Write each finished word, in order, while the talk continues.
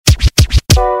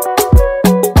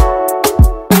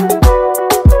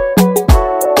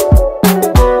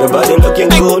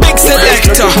looking good. Big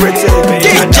selector.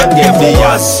 Get the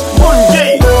ass.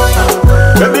 Monday.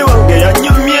 Baby wange ya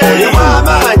nyumye. Oli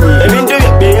wamanyi. Ebintu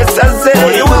bye saze.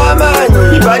 Oli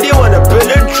wamanyi. Ibadi wanna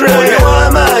penetrate. Oli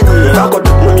wamanyi. Kako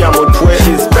tukumya mutwe.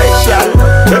 She's special.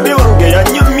 Baby wange ya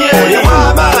nyumye. Oli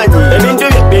wamanyi. Ebintu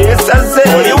bye saze.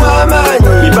 Oli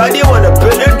wamanyi. Ibadi wanna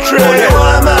penetrate. Oli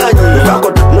wamanyi.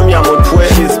 Kako tukumya mutwe.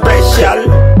 She's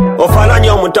special.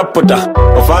 Ofananye omutaputa,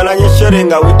 ofananye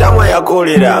sherenga witamwa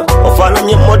yakolera,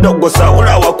 ofananye modogo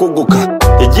saula wakuguka,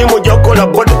 ejimu jokola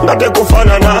bode nga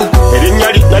tekufanana,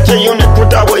 erinnya linakye unit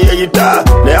tutawe yeyita,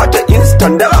 naye ate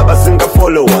instant abasinga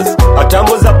followers,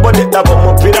 atambuza bode nabo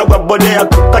mupira gwa bode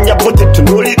yakakanya buti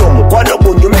tunulira omukwano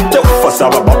gunyumite kufasa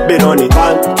abababiloni,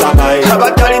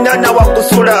 abatalina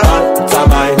nawakusula,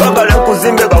 bagala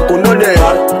nkuzimbe bakunone,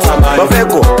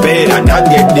 baveko beera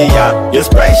nageddeya, you're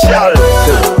special.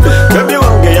 Baby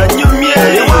wange ya nyumye.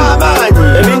 Oli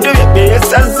wamanyi. Ebintu bye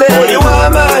saze. Oli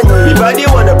wamanyi. Ibadi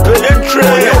wanna penetrate.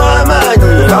 Oli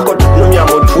wamanyi. Kako tukumya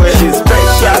mutwe. She's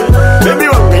special. Baby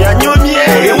wange ya nyumye.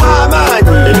 Oli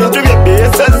wamanyi. Ebintu bye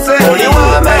saze. Oli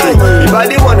wamanyi.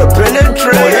 Ibadi wanna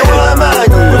penetrate. Oli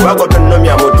wamanyi. Kako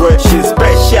tukumya mutwe. She's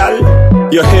special.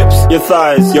 Your hips, your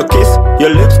thighs, your kiss, your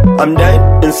lips, I'm dead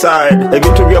inside.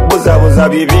 Ebintu bya buza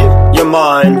bibi, your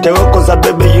mind. Tewekoza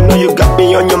baby, you know you got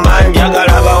me on your mind.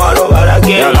 Yagala bawalo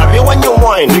balage. I love you when you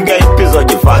whine. Nigga episode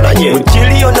gifananye.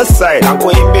 Muchili on the side.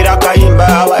 Nakuimbira kayimba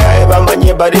abayaye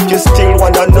bamanye, but if you still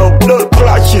wanna know, blood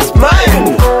clash is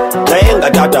mine. Nayenga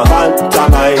data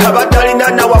tamai.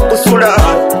 Abatalina nawakusula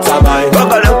tamai.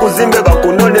 Bagala nkuzimbe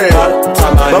bakunone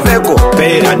tamai. Baveko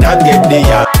pera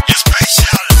nageddeya.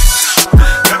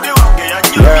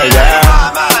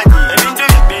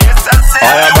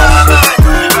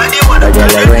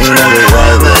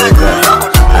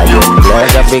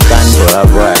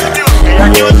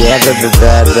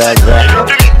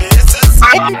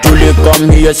 Tuli come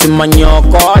here, see my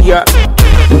nyoko, yeah.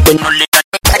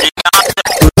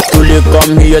 Tuli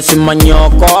come here, see my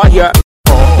nyoko, yeah.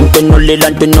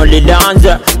 Ntenoli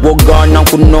dance, wogana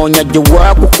kunonya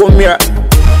jiwa kukumya.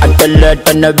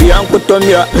 Ataleta na biyan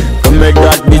kutumya. Come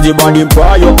that busy body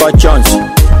pa yoka chance.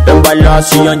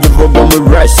 Embalasi yanjivo gomu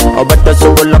rest. Obata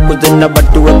sobola kuzina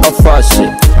batu weka fasi.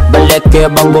 Baleke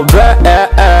bango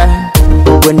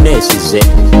Witness it.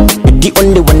 You're the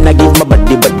only one I give my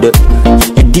body, but you're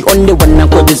the only one I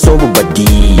call this over body.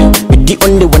 You're the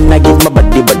only one I give my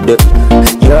body, but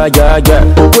yeah.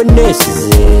 Witness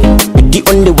it. You're the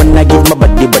only one I give my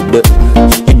body, but you're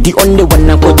the only one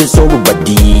I call this over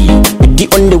body. You're the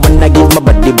only one I give my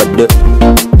body, but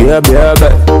yeah.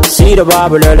 See the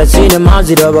Bible, see the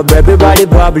Mazda, baby body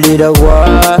probably the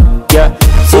one. Yeah.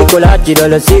 Sikolati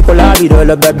dola, sikolabi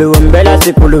dola, baby wembela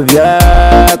sikulu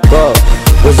vyako.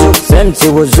 Wazuk semsi,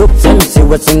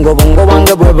 wasingo bongo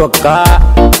wanga bwebaka.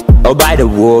 Oh by the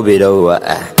war bidowa,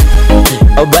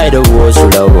 oh by the war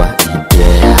sulawa.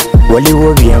 Yeah, wali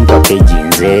wobi mpake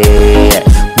jinze,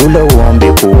 bula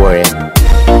wambe kuwe.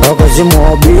 Okazi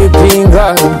mwabi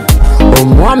pinga,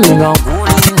 omwami nga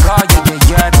kulinga,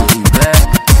 yeah, baby.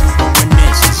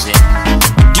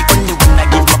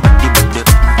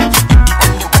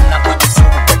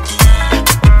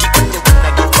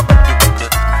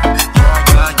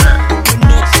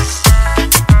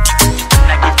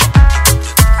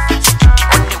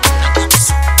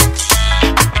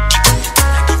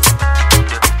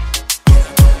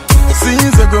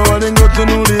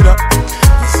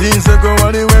 Since go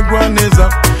wali wegwaneza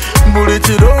mbuli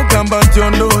chiro gamba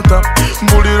ntyondota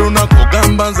mbuli lunaku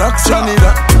gamba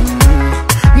nzakusanira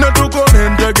natukole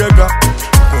ntegeka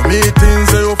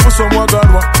kumitinze ofuso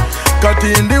mwagalwa kati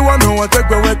ndi wano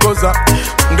watekwe wekoza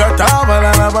ngata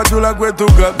abalala batula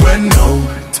gwetuga gweno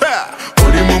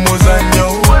oli mu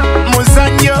muzanyo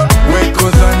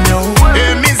wekoza nnyo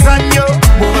emizanyo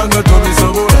bwobanga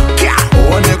tobisobola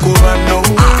owone kuba no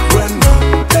gweno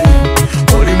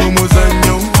oli mu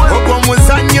muzanyo ogwo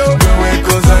muzanyo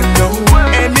wekoza nnyo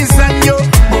emizanyo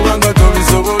bwobanga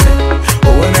tobisobola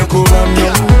owone kuba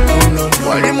no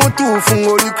wali mutuufu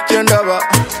ng'oli kukyendaba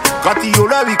kati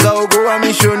olabika ogoba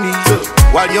mishoni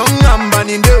wali oŋŋamba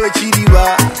nindewe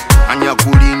kiriba anya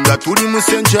kulinda tuli mu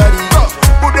senchari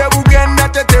bude bugenda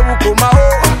tete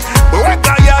bukomawo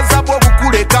bwewekayaza bwo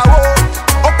bukulekawo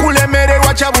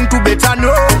okulemererwa kya buntu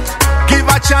betano give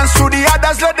a chance to the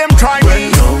others let them try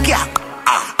me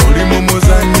oli mu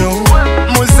muzanyo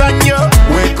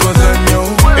wekoza nnyo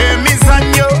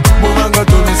emizanyo bwobanga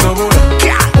tobisobola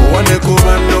owone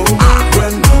kuba no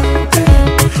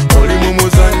oli mu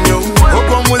muzanyo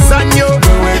ogwo muzanyo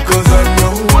wekoza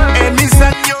nnyo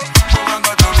emizanyo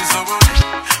bwobanga tobisobola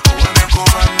owone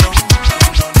kuba no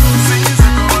sinze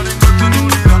ko wali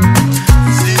kutunulira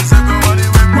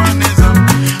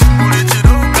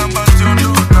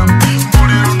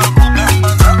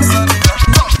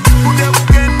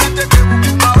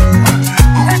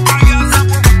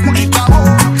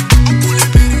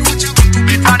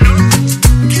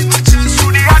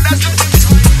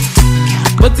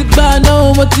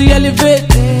to elevate.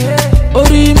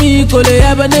 Ori mi kole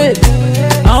abane.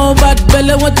 I'm bad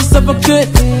belly want to suffocate.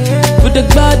 With the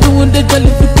God doing the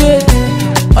jellificate.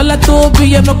 All I told be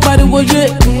yeah, my body was yeah.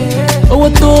 Oh, I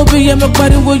told be yeah, my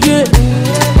body was yeah.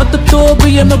 What the told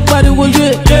be yeah, my body was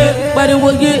yeah. Body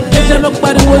was yeah, yeah, my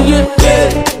body was yeah.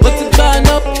 What's it gone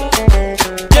up?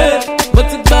 Yeah.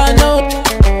 What's it gone up?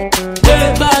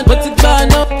 Yeah. What's it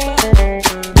gone up?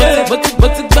 Yeah. What's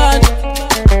it gone?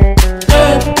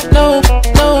 Yeah. No,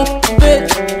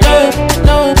 bitch. Yeah.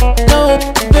 No,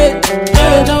 bitch.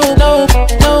 Yeah. No,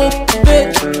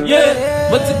 bitch.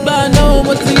 Yeah. What's it gone? No,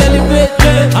 what's the elevate?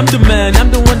 Yeah. I'm the man,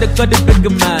 I'm the one that got the bigger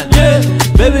man. Yeah.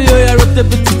 Baby, yo, I rock the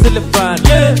bitch to telephone.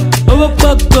 Yeah. Over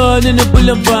popcorn in a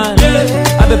bullet van.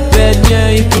 Yeah. I be bad,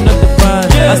 yeah, if you're not the fan.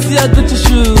 Yeah. I see I got your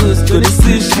shoes, got the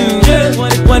see shoes.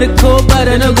 Yeah. Want it cold, but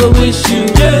I don't go wish you.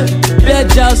 Yeah. Bad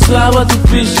job, so I want to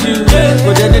fish you. Yeah.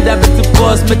 But then that bitch the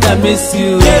boss, make I miss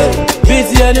you. Yeah.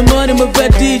 Busy in the morning, my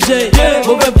bad DJ. Yeah.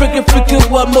 My bad freaking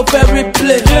what my favorite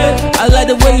play. Yeah. I like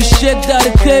the way you shake that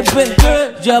the cape.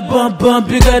 Yeah, bump,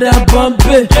 bigger than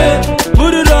bumpy. Yeah.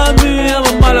 Put it on me, I'm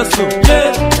a malasso.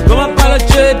 Yeah. Come on,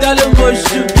 apologize, darling,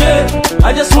 motion. Yeah.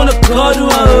 I just wanna call you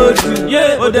and hold you.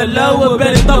 Yeah. Oh, the love will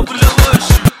bend it up. What's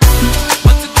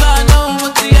it going on?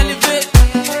 What's the elevate?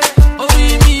 Oh,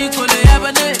 me, call it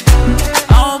abane.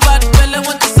 I'm bad belly,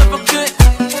 want to suffocate.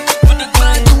 With the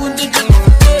grind, doing the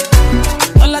jellificate.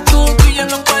 All I do be yeah,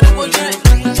 my body will yeah.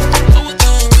 Oh, I do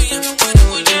be yeah, my body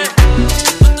will yeah.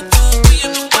 What the do be yeah,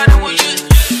 my body will yeah.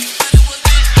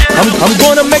 I'm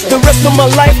gonna make the rest of my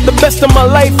life the best of my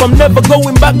life. I'm never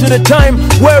going back to the time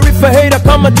where if a hater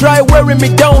come and try wearing me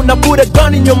down, I put a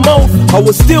gun in your mouth. I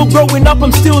was still growing up,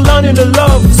 I'm still learning to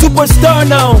love. Superstar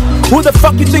now, who the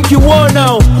fuck you think you are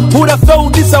now? Who'd have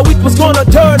thought this how it was gonna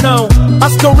turn now?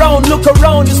 Ask around, look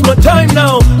around, it's my time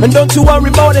now. And don't you worry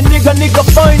about a nigga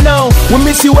fine now. We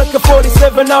miss you at the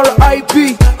 47-hour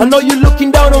IP. I know you're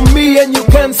looking down on me and you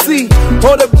can't see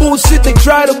all the bullshit they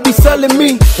try to be selling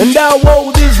me. And now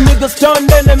all these niggas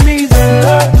turned enemies.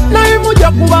 Naye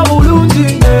muja kuba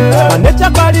bulungi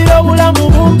manechakalira bulamu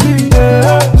bumbi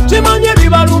kimanye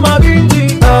bibaluma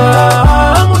bingi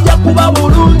muja kuba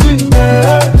bulungi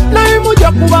naye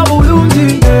muja kuba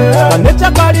bulungi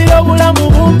manechakalira bulamu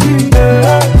bumbi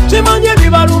kimanye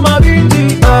bibaluma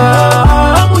bingi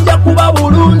muja kuba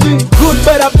bulungi. Good,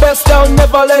 better, best, I'll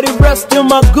never let it rest till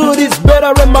my good is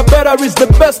better and my better is the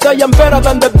best. I am better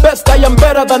than the best, I am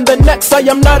better than the next. I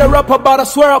am not a rapper, but I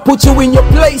swear I'll put you in your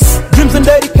place. Dreams and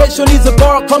dedication is a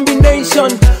bar combination.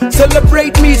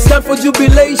 Celebrate me, it's time for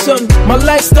jubilation. My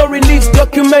life story needs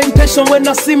documentation. When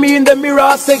I see me in the mirror,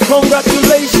 I say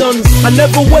congratulations. I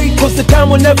never wait, cause the time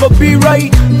will never be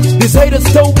right. These haters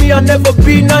told me I'll never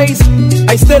be nice.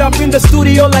 I stayed up in the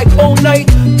studio like all night,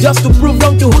 just to prove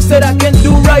wrong to who said I can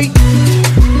do right.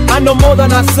 I know more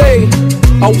than I say.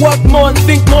 I work more and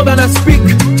think more than I speak.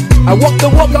 I walk the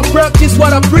walk, I practice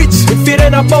what I preach. If it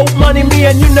ain't about money, me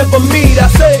and you never meet. I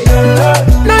say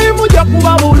naye muja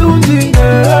kuba bulungi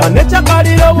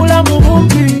manechakalira bulamu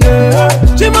bumbi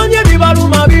kimanye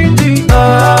bibaluma bingi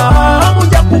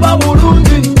muja kuba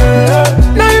bulungi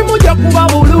naye muja kuba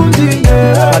bulungi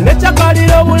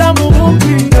manechakalira bulamu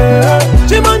bumbi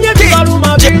kimanye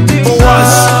bibaluma bingi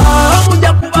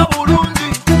muja kuba bulungi.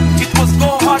 It was go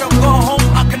hard or go home,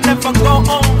 I can never go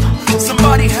home.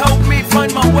 Somebody help me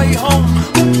find my way home.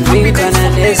 We gonna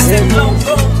listen.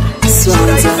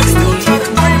 Swans on me.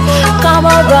 Come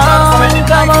around.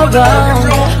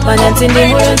 When you're in the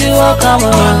world, you will come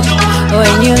around.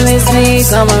 When you miss me,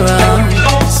 come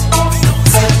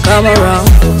around.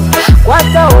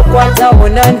 Kwata,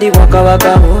 unandi waka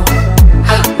waka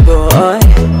boy.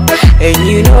 And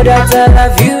you know that I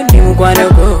love you, ni mkwano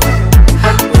go.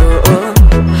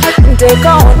 Take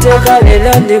a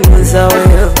little munzawe,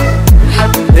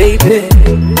 baby.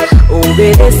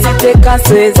 Ubele siteka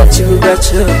sweza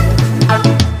chugacho.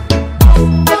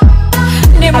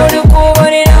 Ni muluku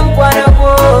ni mkwano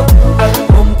go.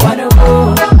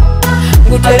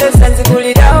 Gutere senzi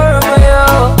kulida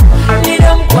oromoyo. Ni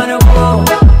mkwano go.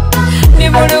 Ni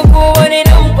muluku ni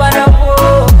mkwano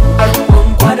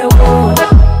go.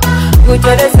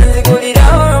 Gutere senzi kulida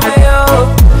oromoyo.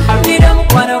 Ni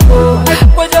mkwano go.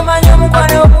 Kwezamanyo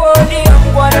mkwano go.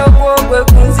 Mkwano go gwe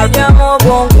kunzijamu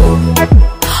bongo.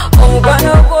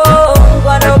 Mkwano go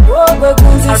gwe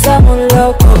kunzisa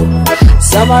muloko.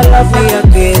 Sama love ya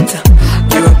geta.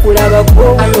 Niwe kulaba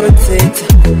kwa uroteta.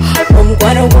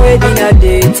 Mkwano gwe dina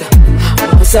data.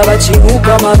 Mkusaba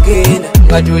chihuka magena.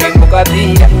 Katuli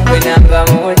mukabila kwe namba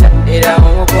moja. Era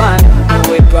mkwano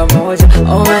uwe pamoja.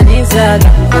 Omanizaga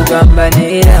kugamba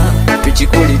nera.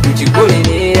 Tuchikuli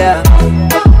nera.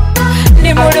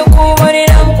 Ni muluku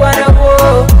mwenina mkwano.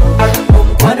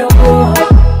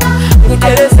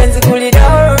 Kuterese nzikulira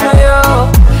oromoyo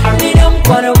nina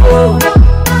mukwano gwo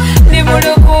ndi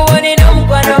muluku nina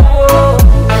mukwano gwo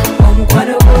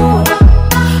omukwano gwo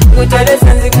kuterese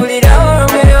nzikulira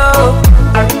oromoyo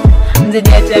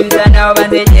nzidyete bizana oba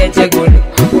nzidyete gulu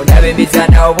onabe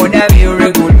ebizana oba onabe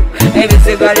uregulu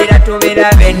ebisigalira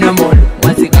tubirabe ennomulu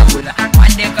wanzigambula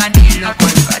wandeka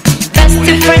ndilokoluka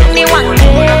best friend ni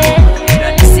wange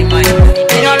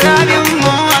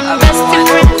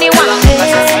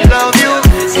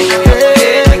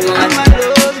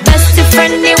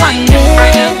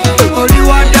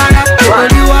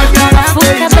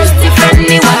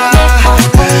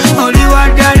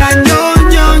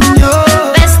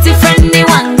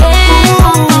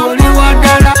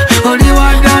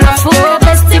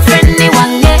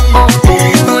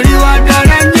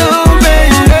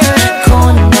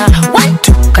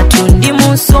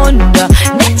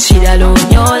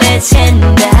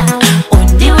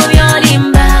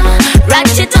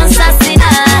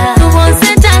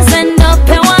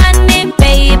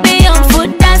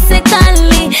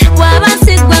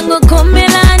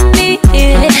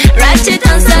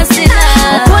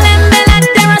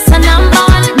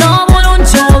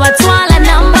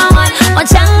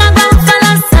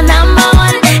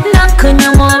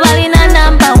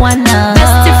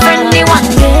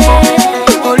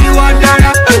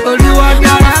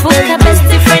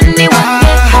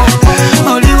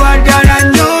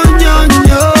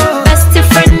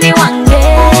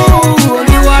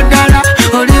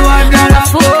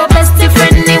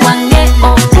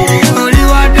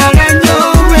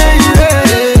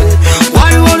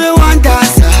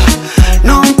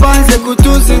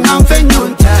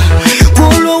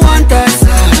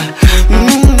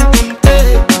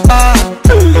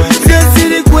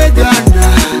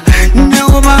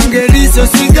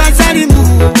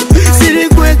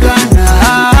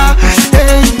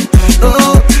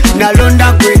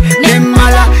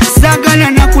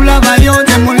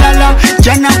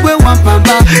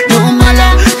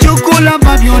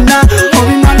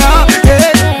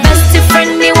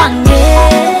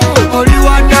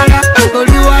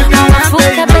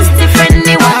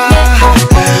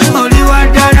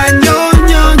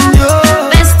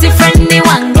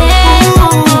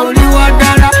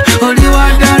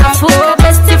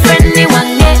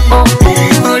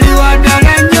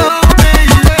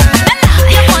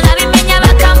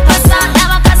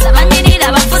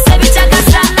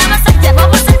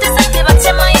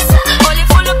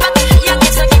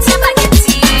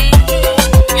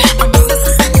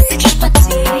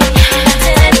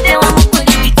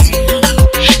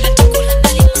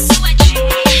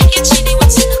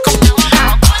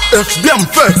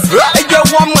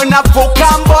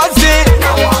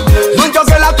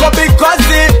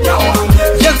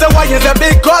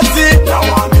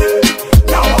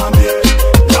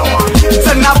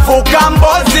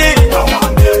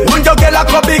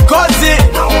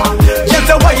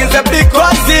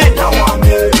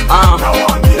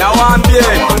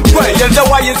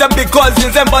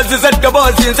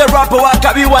Nze rap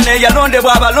wakabiwane yalonde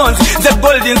bwabalonzi nze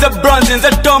gold nze bronze nze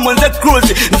tom nze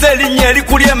cruise nze linye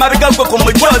erikuli emabega gwe ku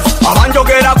mujozi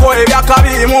abanjogerako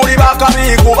ebyakabi muli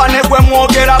bakabi kuba ne gwe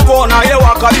mwogerako naye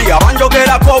wakabi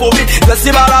abanjogerako bubi nze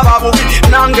sibalaba bubi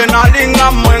nange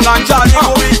nalinga mmwe nga nkyali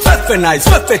bubi fefe nice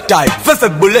fefe type fefe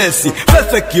bulesi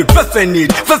fefe cute fefe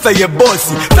need fefe ye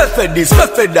bossy fefe this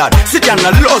fefe that sitya na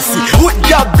lossy with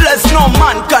God bless no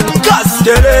man can cast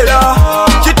terera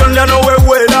chitonda no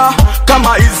wewela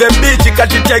kama ize bitch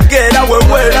katitegera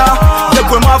wewela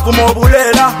nekwe mavu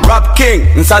mobulela rap king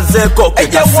nsazeko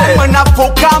kekase eje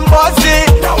nafuka mbozi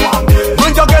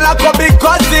munjogela ko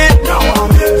bikozi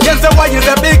yenze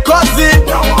wayize bikozi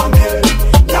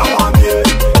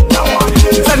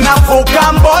nze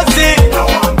nafuka mbozi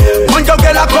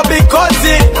munjogela ko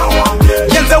bikozi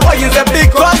yenze wayize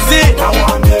bikozi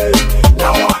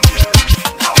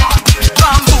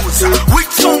Bambuza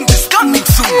which song is coming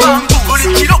soon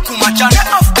Ulikiro kumachane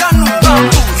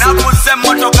afternoon Nabuze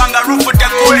moto kangarufu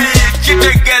tekuli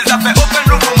Chitegeza fe open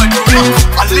roof umetuli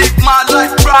I live my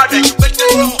life brother you better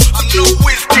know I'm no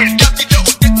whiskey Daki do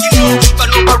utekino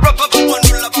Panoba rapa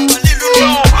bamanula bambalilu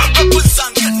no Rapu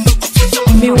sange no kufisa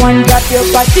Me want drop your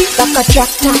body like a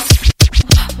tractor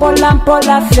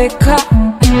Pola feka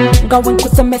Going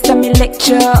kusemesa me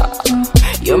lecture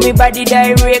You me body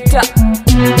director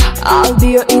I'll be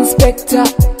your inspector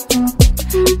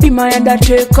Be my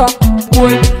undertaker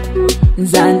Boy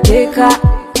Nzanteka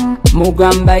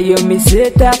Mugamba yo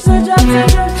miseta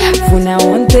Funa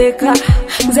wonteka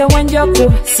Nze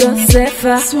wanjoku so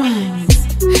sefa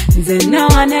Nze na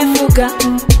wanefuga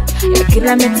Ya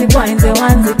kila meti kwa nze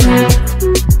wanzika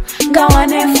Nga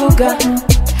wanefuga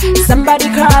Somebody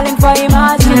calling for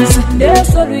emergency. There's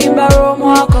a Rimba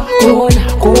Romaka. Kona,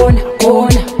 kona,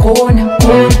 kona, kona,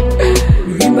 kona.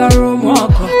 Rimba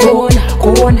Romaka. Kona,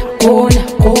 kona, kona,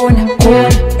 kona, kona.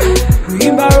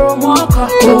 Rimba Romaka.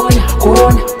 Kona,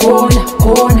 kona, kona,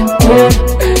 kona, kona.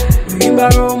 Rimba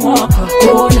Romaka.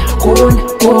 Kona, kona,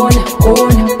 kona,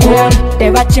 kona, kona. They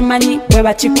watching money, we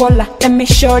watching cola. Let me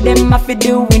show them what we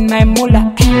do with my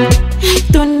mullah.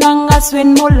 Tundanga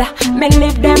swin mula, me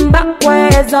leave them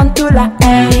backwards on tula.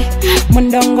 Ay,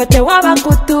 mundongo te waba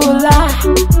kutula,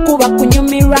 kuba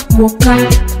kunyumira kuka.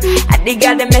 I dig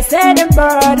out them, me say them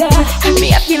brother.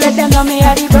 Me I feel let them know me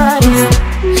are the brothers.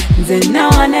 Nze na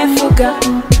wane fuga,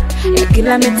 ya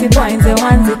kila meti boy nze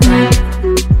wanzi time.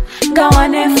 Ga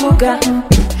wane fuga.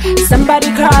 Somebody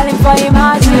calling for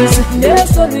emergency.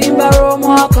 There's a Rimba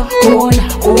Romaka. Kona,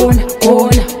 kona,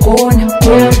 kona, kona,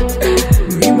 kona.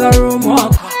 Rimba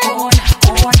Romaka. Kona,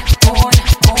 kona, kona,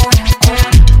 kona,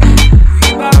 kona.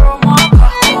 Rimba Romaka.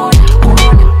 Kona,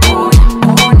 kona, kona,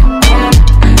 kona, kona.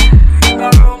 Rimba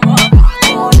Romaka.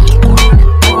 Kona, kona,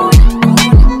 kona,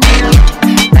 kona.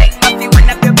 Like Muffy when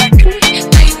up your body.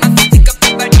 Like Muffy stick up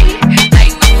your body.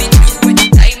 Like Muffy do it.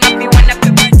 Like Muffy when up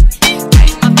your body.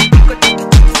 Like Muffy pick up your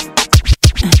body.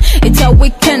 It's a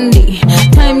weekendy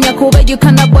time ya kuba you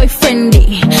kana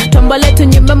boyfriendy tomba letu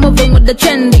nyumba moving with the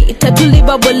trendy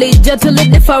tatuliba bolija tuli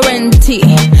differenti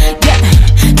yeah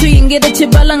tuyingira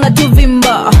chibala nga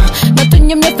tuvimba na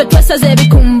tunyumye fetwesa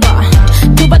zebikumba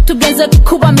tuba tugenze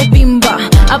kuba mibimba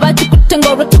abati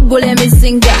kutengora tugule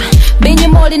emizinga binyi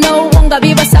moli no wonga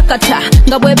biba sakata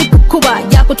nga bwebi kukuba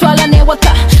yakutwala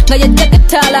newaka nga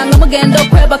yajjaketala nga mugendo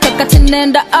kwebaka kati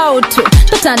nenda out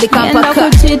tutandika mpaka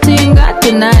kuchitinga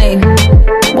tonight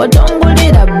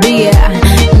watongulira bia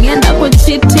ngenda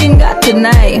kuchitinga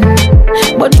tonight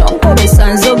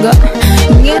watongobesa nzoga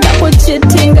ngenda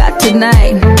kuchitinga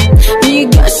tonight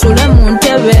nigasula mu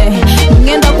ntebe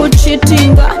ngenda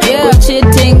kuchitinga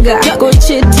kuchitinga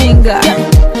kuchitinga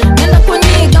ngenda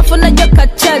kunyiga funa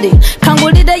jakachali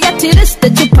kangulira yatiriste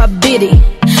chupa biri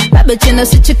babe kino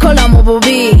sikikola mu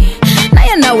bubi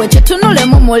naye nawe kyetunule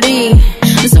mu muli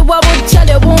nsubwa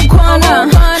bukyale bunkwana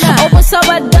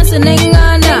obusaba dansi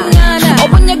n'engana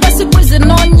obunyegasi bwizi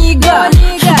n'onyiga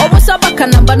obusaba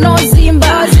kanamba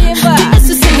n'ozimba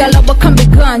sisigala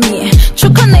bwakambiganye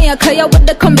kyokka neyakaya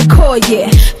waddeko mbikoye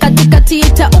katikati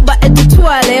yita uba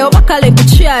edutwale oba kale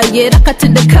bukyaye era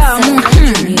katindekamu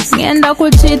ngenda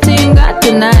kuchitinga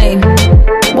tonight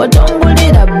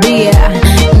watongulira bia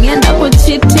ngenda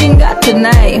kuchitinga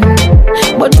tonight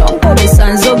watongobesa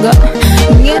nzoga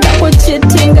ngenda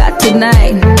kuchitinga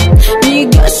tonight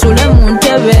nigasule mu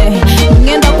ntebe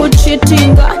ngenda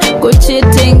kuchitinga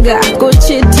kuchitinga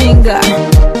kuchitinga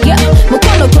yeah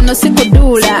mukono kuno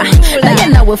sikudula naye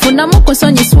nawe funamu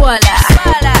kusonyiswala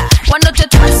wano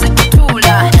tetwasi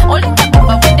kutula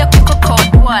olingakuba wende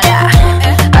kukokodwala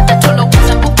ate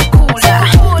tolowooza kukukula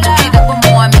tukiragwa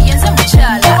muwami yenze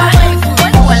mukyala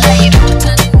waliwalaire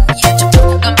mutanye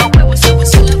tutakugamba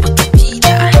kwebusabusula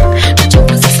butupiira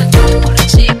tukikozesa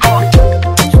tumurukiiko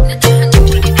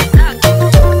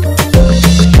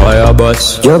Fire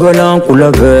boss, jagalan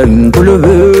kulave,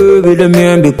 bile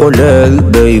miembi kole,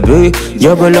 baby.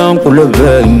 Jagalan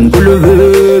kulave,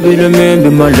 bile miembi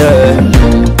male.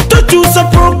 Tuchusa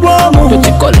programu,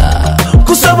 Tutikola,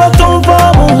 kusaba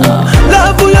tonfamu.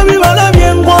 Lavu ya mibala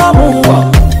miengwamu,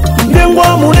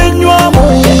 miengwamu nenywamu,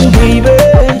 baby.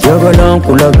 jagalan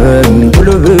kulave,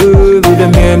 bile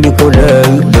miembi kole,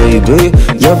 baby.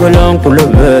 Jagalan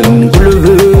kulave,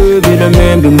 bile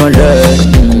miembi male.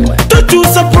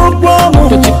 Tuchusa programu,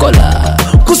 Tutikola,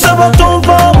 kusaba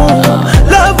tonfamu.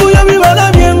 Lavu ya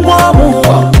mibala miengwamu,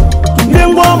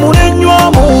 miengwamu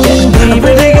nenywamu,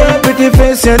 baby. Pretty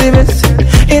face, you're the best.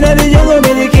 Inna the jungle,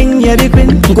 me the king, you're the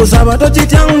queen. Kusaba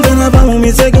tochitanga na bamu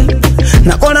misege.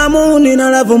 Nakona muni na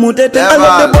lavu mutete. I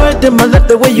love the boy, them I love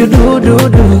the way you do.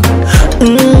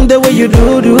 The way you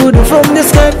do. From the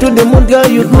sky to the moon, girl,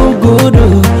 you look good.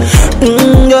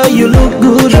 Girl, you look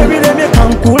good. Every day me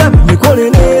kankula, me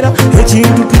kolenera.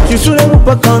 Echintu tukisule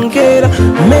mupakankera.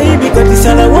 Maybe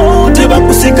katisala wote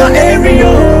bakusika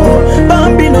area.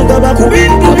 Bambino gaba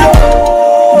kubinduyo.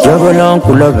 jagalan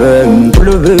kulave,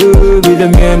 bile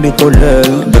miembi kole,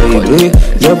 baby.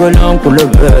 Jagalan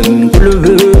kulave,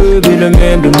 bile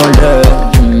miembi male.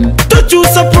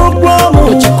 Tuchusa programu,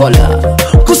 Tutikola,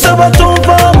 kusaba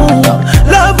tonfamu.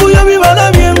 Lavu ya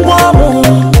mibala miengwamu,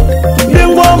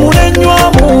 miengwamu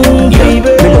nenywamu,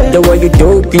 baby. the way you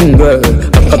talking, girl.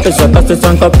 Akapesa kasa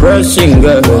sanka pressing,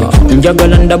 girl.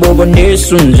 Njagalan da bobo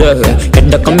nesunze.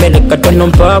 Keda kamele katono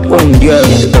mpako, girl.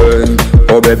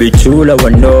 Oh baby chula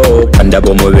wano Kanda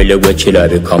bomobele gwechila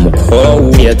become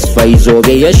cold X5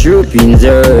 oge ya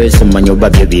shupinze Simanyo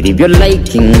babye biri byo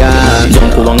likinga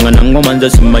Zonku wanga nango manza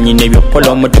simanyi nebyo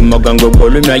kola mutima gango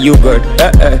golumya you girl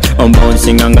I'm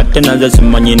bouncing anga tenaza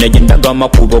simanyi nejendaga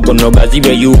makubo gono gazi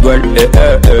be you girl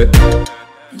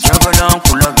Jabala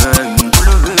nkulave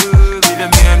Bile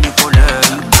miendi kole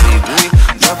baby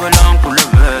Jabala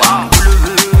nkulave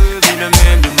Bile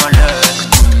miendi male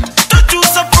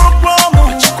Tachusa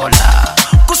programu Chikola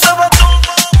Kusaba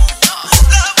tumba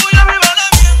Labu ya mibala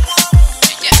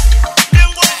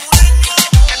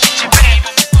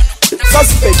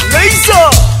Suspect Laser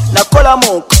Nakola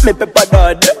mu me pepper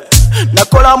dad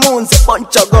Nakola munze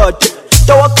poncha gote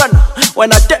Tawakana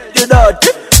when I tell you that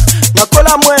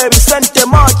Nakola mu Vicente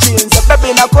Martins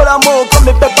Baby nakola mu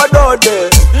me pepper dad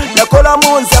Nakola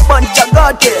munze poncha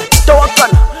gote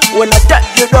Tawakana when I tell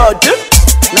you that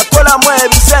Nakola mu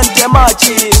Vicente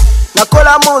Martins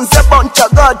Nakola munze poncha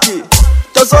gote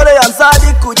Tozole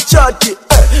yanzali kuchati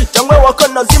Changwe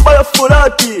wakona zimba ya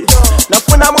furati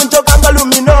Nafuna munjoka nga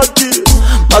luminati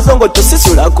Mazongo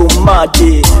tosisula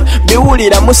kumati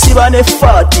Biwulira musiba ne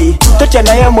fati Totya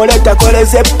naye muleta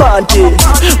koleze panti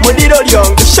Mudiro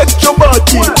lyonge shake your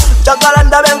body Chakala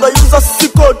ndabengo yuza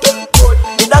sikoto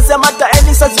It doesn't matter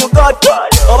any size you got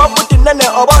Oba puti nene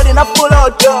oba lina full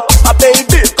out A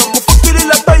baby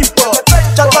kakufukirila paper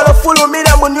Chakala fulu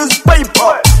mire mu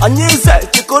newspaper Anyize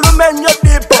kikulume nyo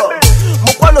people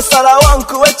Mukwano sala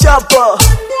wanku wechapa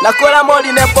Nakola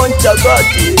moli ne poncha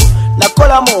goti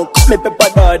Nakola mu me pepper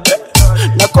dad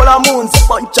Nakola munze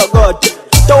poncha goti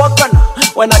Tawakana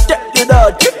when I tell you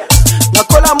that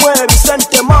Nakola mu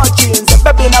Vicente Martins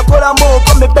Baby nakola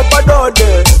mu me pepper dad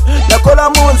Nakola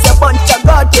munze poncha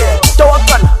goti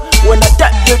Tawakana when I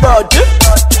tell you that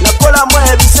Nakola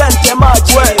mu Vicente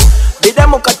Martins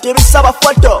Bidemu katirisa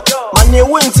bafoto Mani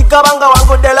winzi kabanga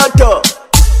wangu deloto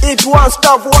If one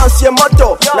stuff once your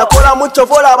motto Nakola mucho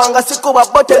vola banga siku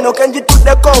babote No kenji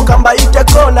tudeko kamba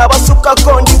iteko Na basuka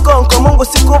kondi konko Mungu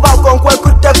siku bako nkwe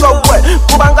kuteko kwe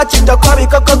Kubanga chita kwa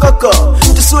bikoko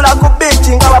Tisula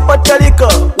kubiti nga bapote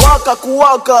liko Waka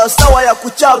kuwaka sawa ya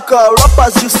kuchaka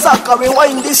Rappers you sucker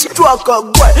rewind this track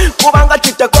kwe Kubanga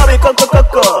chita kwa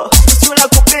bikoko Tisula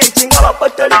kubiti nga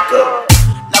bapote liko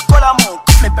Nakola mu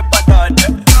me pepper dad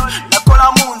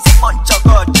Nakola mu nzi mancha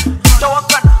god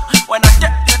Tawakana when I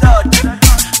tell you that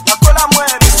Nakola mu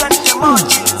Vicente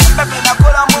Martins Baby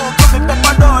nakola mu me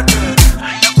pepper dad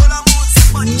Nakola mu nzi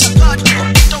mancha god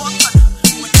Tawakana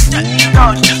when I tell you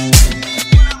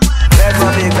that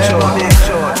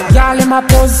Y'all in my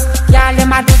pose Y'all in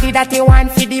my do the dirty one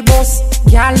for the boss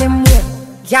Y'all in move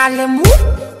Y'all in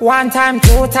move One time,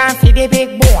 two time for the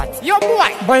big boy Yo boy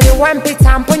But you want pit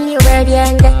and put you ready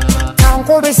and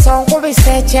Tanko be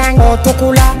stretching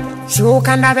Otukula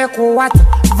Shukanda be kuwatu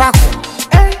Vaku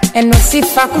Eno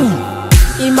sifaku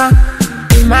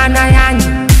Imana yanyi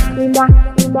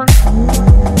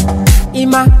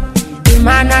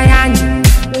Imana yanyi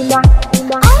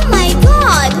Oh my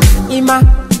god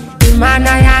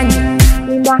Imana yanyi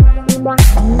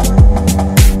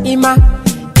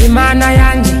Imana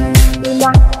yanyi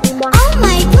Oh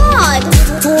my god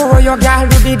Turo your girl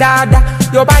do the dada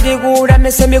Your body good and me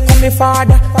say me come me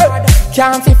father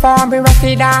Can't fi form me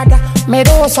rocky dada Me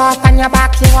do soft on your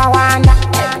back you a wonder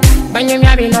Banyum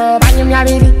ya bino, banyum ya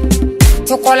biri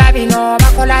Tukola bino,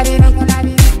 bakola biri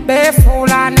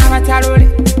Befula na bataluli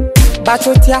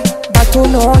Batutia,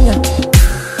 batunonya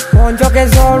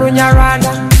Onjogeza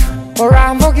olunyarwanda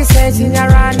Orambukisa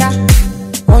ekinyarwanda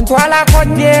Ontwala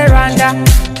kodye rwanda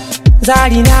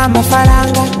Zalina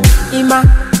amafaranga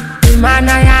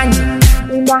Imana yanyi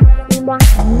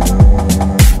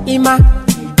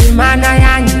Imana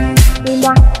yanyi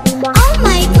Oh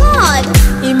my god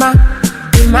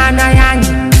Imana yanyi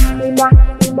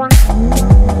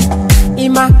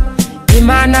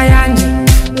Imana yanyi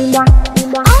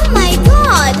Oh my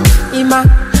god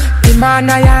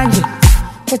Imana yanyi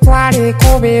Tutwale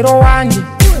kobero wanyi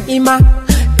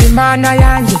Imana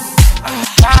yanyi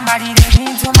Bambalire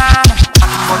bintu mama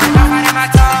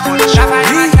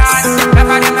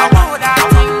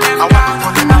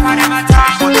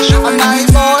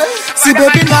See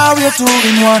baby now we're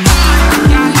 2-in-1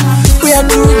 We are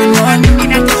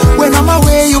 2-in-1 When I'm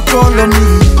away you call on me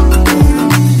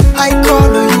I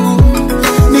call on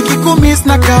you Nikikumiss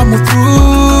na come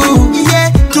through Yeah,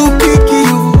 to pick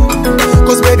you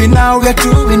Cause baby now we are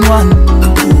 2-in-1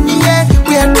 Yeah,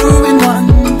 we are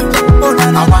 2-in-1 Oh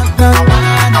na na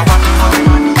na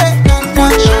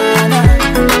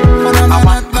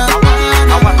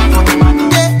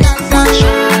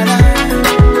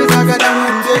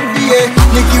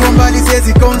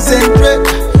Concentrate,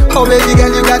 oh baby girl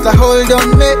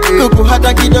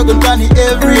Jogontani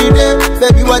every day.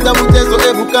 Baby, what a mutezo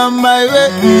ever come my way.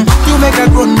 You make a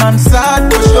grown man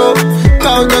sad for sure.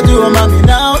 Kauja jua mami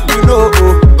now, you know.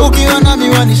 Ukiona mi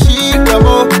wanishika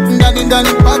mo. Ndani ndani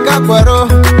paka kwa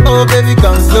roho. Oh baby,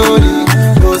 come slowly,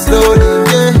 go slowly,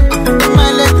 yeah. My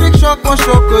electric shock won't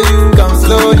shock you. Come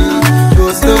slowly,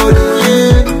 go slowly,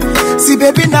 yeah. See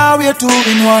baby, now we are 2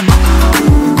 in 1.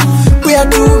 We are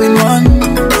 2 in 1.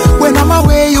 When I'm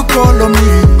away, you call on me.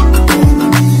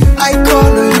 I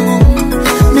call on you.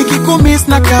 Nikikumiss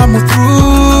na come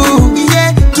through.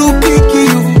 Yeah, to pick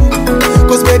you.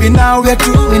 Cause baby, now we are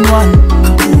 2 in 1.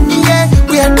 Yeah,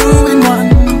 we are 2 in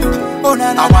 1. Oh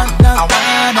na na na na. I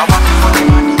want you for the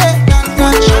money.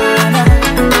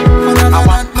 I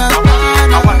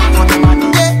want you for the money.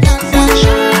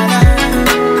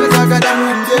 Cause I got them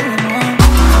with you.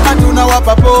 Hatuna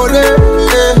wapa pole.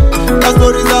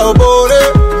 Stories za obore,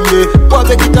 yeah.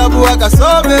 Wape kitabu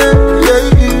akasome,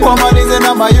 yeah. Wamalize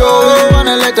na mayowe.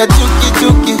 Wanaleta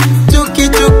chuki,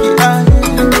 ah,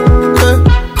 yeah.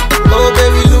 Oh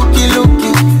baby,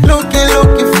 looky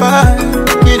fine.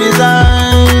 You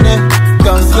design it.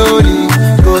 Come slowly,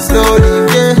 go slowly,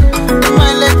 yeah.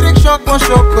 My electric shock won't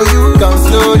shock you. Come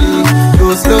slowly,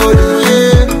 go slowly,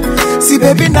 yeah. See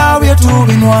baby, now we are 2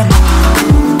 in 1.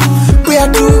 We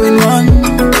are 2 in 1.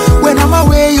 When I'm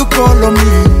away, you call on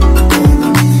me.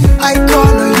 I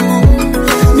call on you.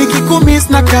 Nikikumiss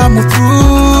na come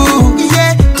through.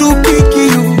 Yeah, to pick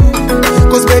you.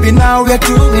 Cause baby, now we are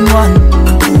 2 in 1.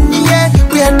 Yeah,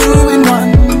 we are 2 in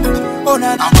 1. Oh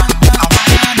na na.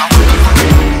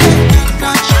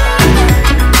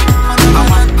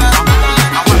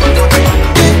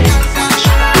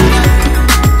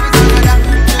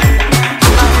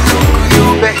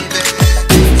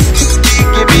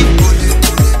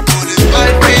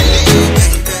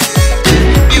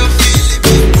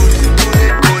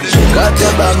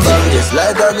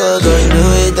 Like a girl, don't do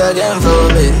it again for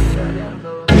me.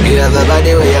 You have a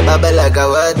body where you bubble like a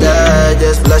water.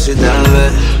 Just flush it down,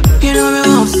 man. You know me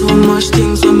have so much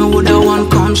things when me woulda want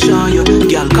come show you.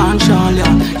 Girl control ya.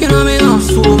 You know me have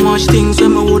so much things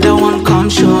when me woulda want come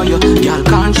show you. Girl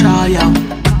control ya.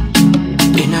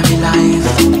 In my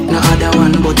life, no other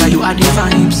one but you are the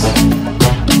vibes.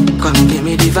 Come give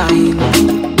me the vibe.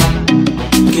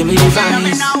 Give me the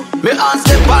vibes. Me hands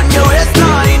step on your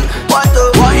waistline. What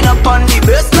the? Wind up on the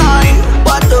baseline.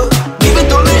 What the? Give it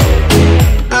to me.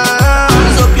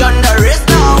 Hands up yonder wrist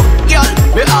now, girl.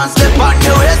 Me hands step on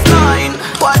your waistline.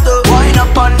 What the? Wind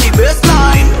up on the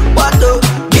baseline. What the?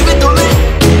 Give it to me.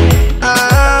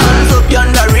 Hands up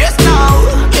yonder wrist now.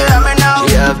 Yeah, me now.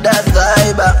 She have that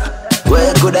vibe.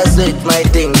 Where could I say it? My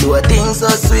thing do a thing so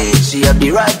sweet. She have the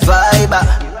right vibe.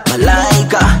 Me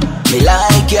like her, me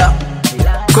like ya.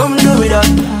 Come do me that,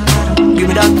 give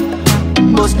me that.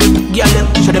 Bust them, girl them,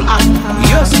 show them out.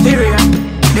 You're superior,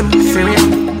 them inferior.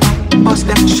 Bust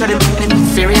them, show them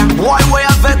inferior. Boy, where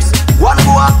you vex, wanna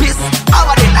go a piss. How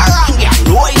are they around ya?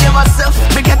 Know you never self.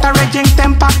 Me get a raging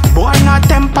temper, boy not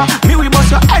temper. Me we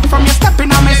bust your head from your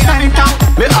stepping on my center.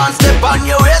 Me hand step on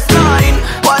your waistline.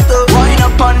 What the? Wind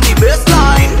up on the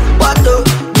baseline. What the?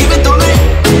 Give it to me.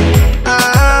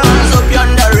 Hands up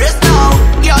yonder wrist now,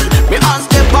 girl. Me hand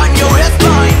step on your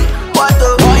waistline. What the?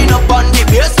 Wind up on the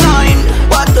baseline.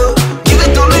 What the? Give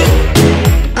it to me.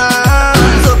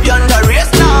 Hands up yonder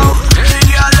wrist now.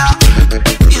 Girl,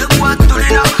 you want to the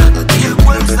now. You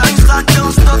want to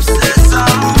don't stop, say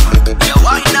some. You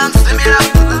wind and similar.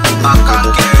 Back and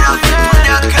get it up, put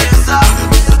that cancer.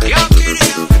 You're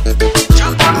kidding.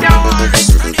 Jump on the wall,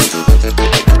 spread it out.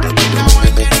 Now I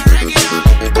get a regular.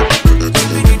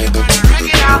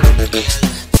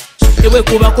 Ewe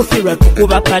kuba kufirwa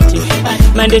tukuba party.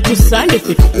 Monday to Sunday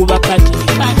fe tukuba party.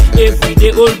 Every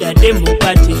day all the day mu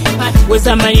party.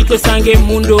 Weza mani twesange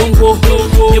mundongo.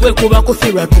 Ewe kuba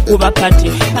kufirwa tukuba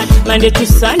party. Monday to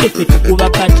Sunday fe tukuba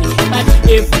party.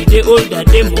 Every day all the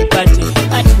day mu party.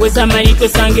 Weza mani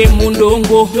twesange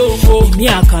mundongo.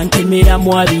 Myaka ntemera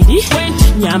mu 2.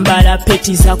 Nyambala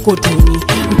peti za kotoni.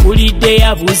 Mpulidde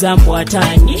yabuuza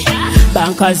mbwatani.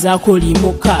 Banka zako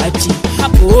limukati.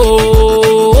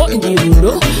 Oh, ndi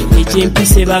luno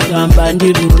ekyempise bagamba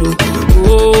ndi luno.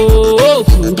 Oh,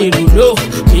 ndi luno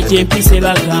ekyempise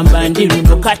bagamba ndi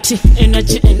luno. Kati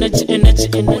energy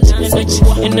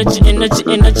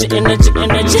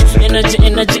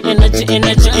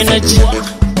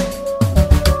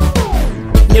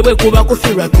ewe kuba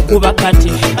kufirwa tukuba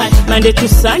kati Monday to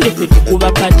Sunday fe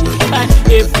tukuba kati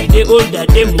every day all the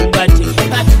day mubati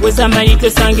wezamanyi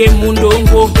sange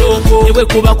mundongo ewe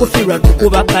kuba kufirwa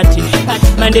tukuba kati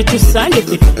Monday to Sunday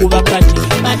fe tukuba kati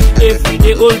every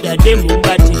day all the day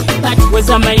mubati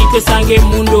wezamanyi sange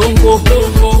mundongo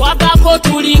wagako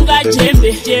tulinga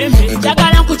jembe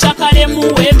njagala kuchakale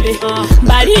muwembe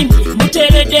mbalimbi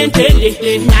muterede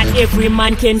ntende not every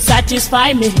man can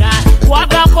satisfy me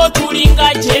wagako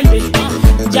tulinga jembe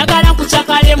njagala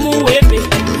kuchakale muwembe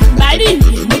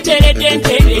mbalimbi muterede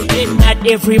ntende not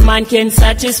every man can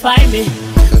satisfy me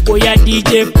boya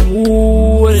DJ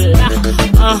Pool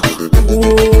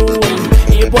Pool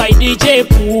hey boy DJ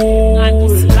Pool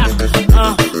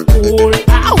Pool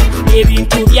Baby,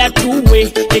 to be a two-way,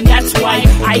 and that's why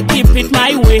I keep it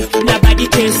my way. Nobody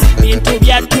tells me to be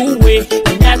a two-way,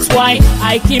 and that's why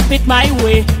I keep it my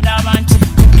way. Davanti,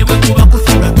 you will go up with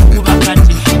you,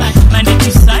 Monday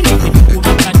to Sunday, you will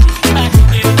go back to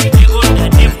every day, all the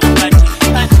day,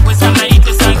 was a man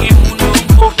to sang a moon,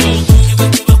 you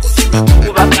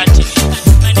will go back to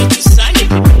Monday to Sunday,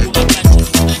 you will go back to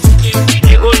every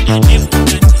day, all the day,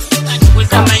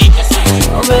 was a man to sang.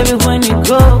 Oh, baby, when you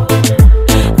go.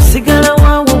 Sigala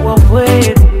wawo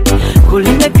wabwe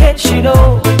kulinda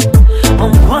kechiro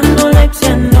omkwano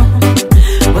leteno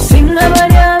wasinga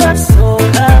bali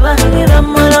abasoka bahira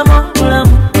mulamu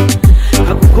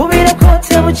akukubira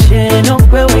kote bucheno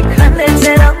gwewe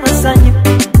kanetera masanyu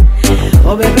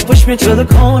oh baby push me to the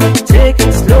corner take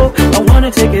it slow I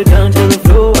wanna take it down to the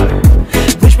floor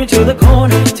push me to the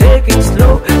corner take it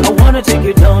slow I wanna take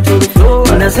it down to the floor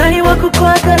nazali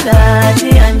wakukwagala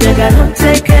anjagala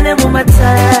ntekene mu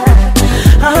mata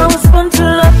I was born to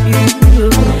love you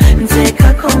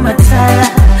ntekako mata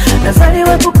nazali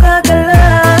wakukwagala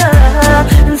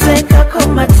ntekako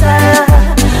mata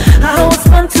I was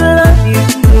born to love you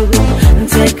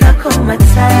ntekako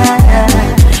mata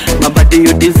my body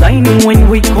you designing when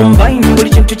we combine buli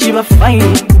kintu kiba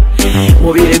fine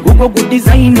mubire gugo good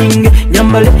designing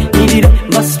nyambale nirire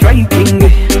ma striking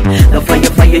the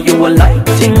fire you are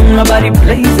lighting my body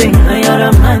blazing I am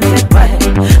romantic by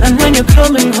and when you're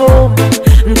coming home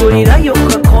ngulira yo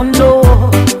kakondo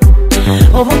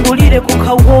ovungulire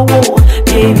kukawowo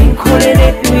baby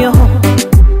nkolere yo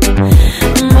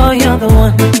oh you're the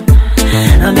one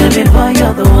I'm baby boy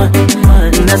you're the one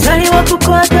nazali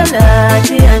wakukwagala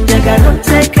anjagala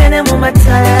ntekene mu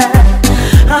mata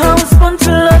I was born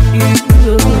to love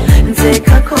you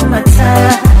ntekako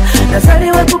mata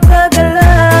nazali wakukwagala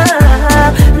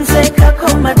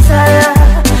ntekako mata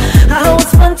I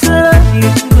was born to love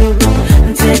you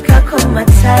ntekako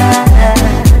mata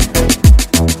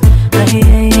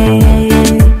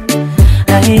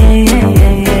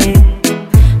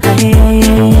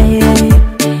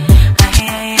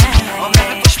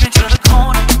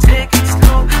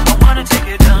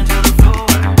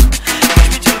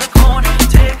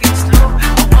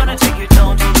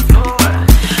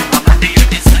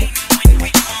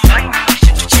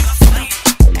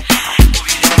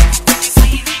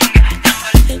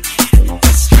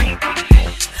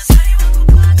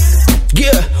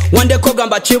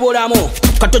Chibulamu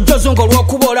katojozungo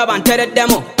lwokubola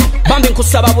bantereddemu bambi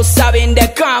nkusaba busabe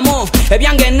ndekamu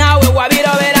ebyange nawe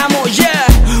wabiroberamu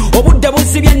obudde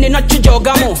buzibye nina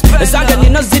kijogamu ezange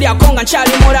nino ziryako nga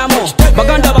nkyali mulamu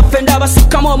baganda bafenda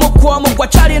basikamu omukwomu gwa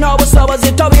kyalina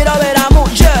obusobozi tobiroberamu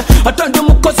ate ndi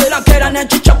mukozi era nkeera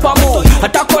nenkicapamu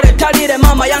atakole talire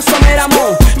mama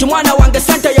yansomeramu timwana wange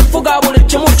sente yefuga buli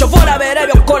kimu kyova olabeera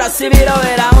ebyokukola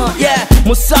sibiroberamu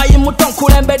musayi muto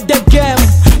nkulembedde game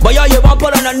bayaye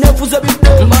bampola na nefuze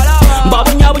bidde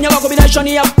mbabunyabunya ba combination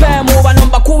ya pemu bano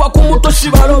mbakuba ku muto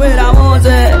sibaloberamu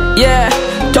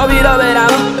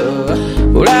tobiroberamu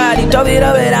ulali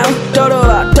tobiroberamu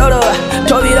toloba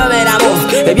tobiroberamu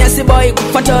ebyensi boy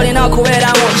kufata olina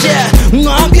okubeeramu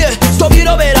ngambye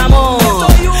tobiroberamu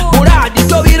ulali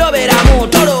tobiroberamu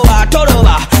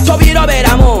toloba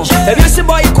tobiroberamu ebyensi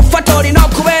boy kufata olina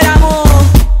okubeeramu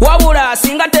wabula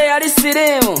singa teyali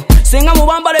sirimu singa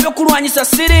mubambala ebyokulwanyisa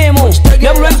sirimu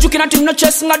nebulwenzijukira nti nno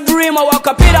kyesinga dream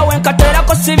wakapiira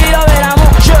wenkateerako sibiroberamu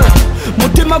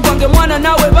mutima gwange mwana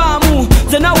nawe baamu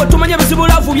ze nawe tumanye bizibu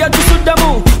laavu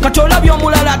byatusuddemu kati olabye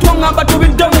omulala twaŋŋamba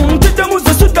tubiddemu ntiddemu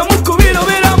ze suddamu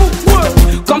kubiroberamu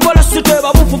kampola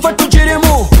sitweba bufu fe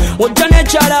tugirimu ojja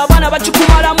n'ekyala abaana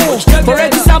bakikumalamu for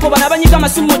example bana banyiga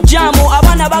amasimu jaamu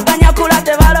abaana baganya kula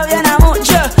tebalobye namu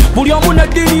buli omu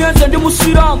neddiini yenze ndi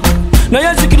musiraamu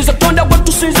naye nzikiriza Katonda gwe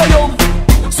tusinzeyo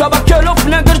saba kero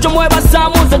ofuna engeri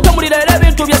gyomwebazaamu nze tomulira era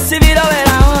ebintu bye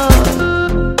sibiroberamu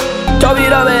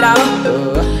tobiroberamu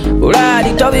ulali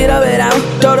tobiroberamu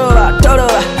toloba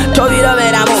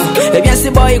tobiroberamu ebyensi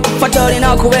boy kufatoli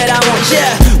na kuberamo.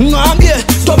 Yeah, ngambye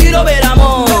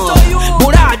tobiroberamo.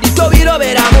 Buradi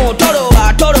tobiroberamo.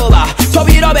 Toroba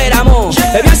tobiroberamo.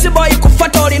 Ebyasi boy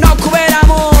kufatoli na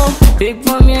kuberamo. Big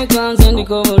Mami kanza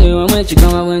ndikobolewa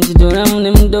mwekigama bwenkidola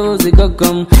mune mudoozi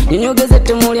gaggamu ninyogeze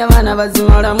temuli abaana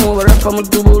bazimalamu barafa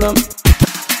mutubulamu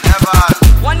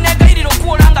wannegairira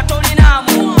okuwola nga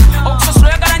tolinaamu okusasula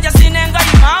oyagala nja sinenga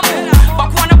imaamu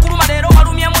bakuwana kuluma leero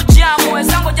walumye mu jaamu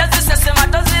ensango jazisesema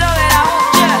toziroberamu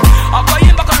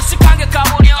akayimba kano sikange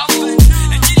kabulyomu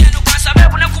ekiri eno kwasabe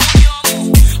bune ku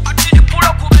bulyomu atiri pulo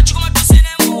kuba ekikoma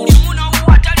tusinemuli omunawu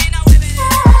atalina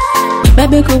webere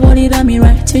Baby kuwulira me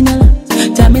right in your love.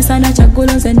 Jamisana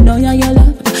chakula zendo ya your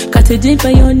love. Kati jipa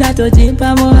yonda to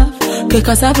jipa moha.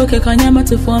 Keka sapo keka nyama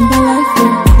to form the life.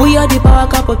 We are the power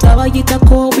couple tower yita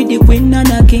ko. We the queen and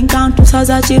the king count to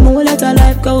sazachi mo let a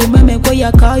life go. Meme go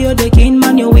ya car you the king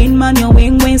man you win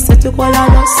set to call a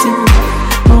lossy.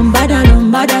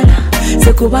 Umbadala.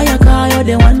 Sekubaya car you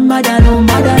the one badala.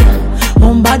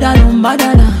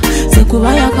 Umbadala.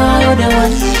 Sekubaya car you the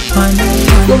one.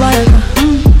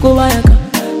 Kubayaka.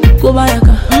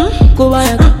 Kubayaka.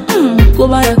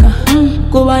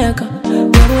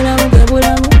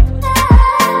 Gebulamu.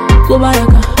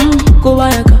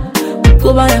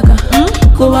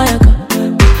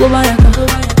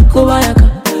 Kubayaka.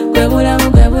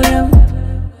 Gebulamu.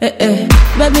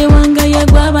 Baby wanga ya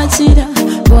gwabachira.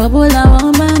 Wabula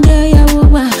wambange ya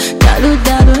wuwa.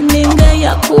 Dalu ninge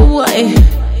ya kuwa.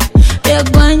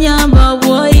 Egwa nyamba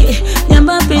boy.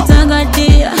 Nyamba pitanga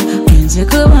dia.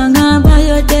 Kubanga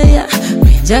bayodeya,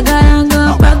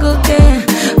 Jagaranga Pagoke,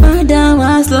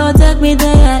 Madama slow take me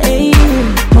there, eh?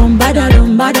 Umbadala,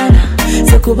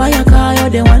 Sekubaya Kayo,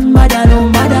 the one badala,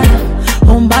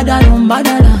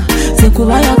 Umbadala,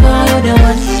 Sekubaya Kayo, the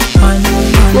one,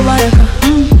 Kubayaka,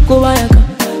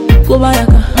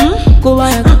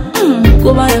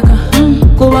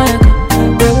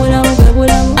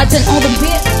 attend all the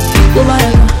beat,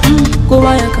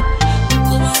 Kubayaka.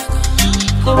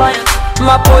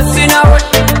 Mapozi nawe,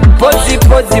 pozi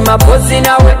mapozi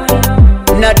nawe.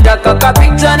 Nataka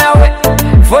kapikta nawe,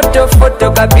 foto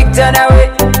kapikta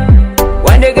nawe.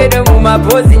 Wandegede mu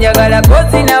mapozi nyagala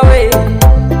pozi nawe.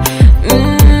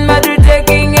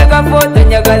 Matutekinge ka foto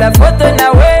nyagala foto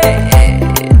nawe.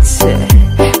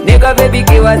 Neka baby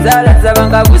kiwazala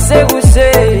zabanga buse.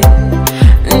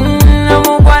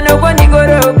 Mukwano kwa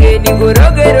nigoroge.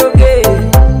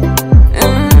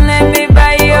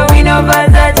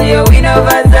 Yo wino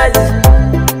Versace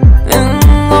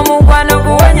omukwano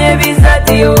kuwanye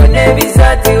bisati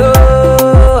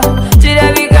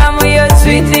kirabikamu yo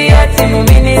switi yati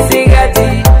mumini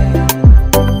sigati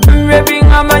baby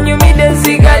ng'amanyumide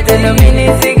sigati no mini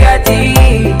sigati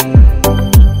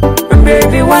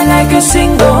baby one like a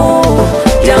single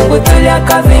jangu tulya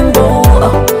kavimbo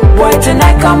boy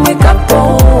tonight come wake up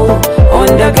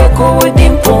ondage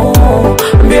kuwudimpo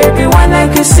baby one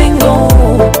like a single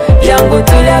Jango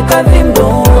tulia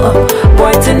kavimbo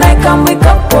boy tonight come wake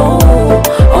up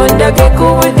ondage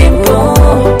kuwudimpo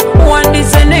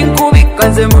wandisene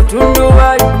nkubikaze mutundu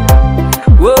bali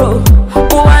wo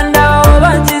kuwanda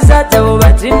obanzizata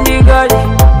obatindigali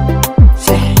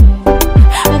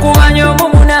nkumanya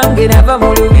omumunange nava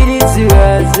mu lubirizi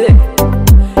lwaze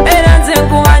era nze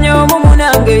nkumanya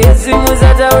omumunange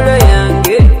yesimuza tawulo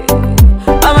yange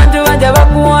abantu banja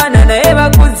bakuwana naye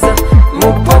bakuza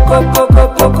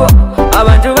mupokopokopoko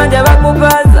abantu banja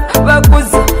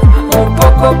bakuza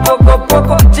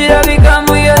mupokopokopoko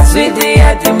kirabikamu yo switi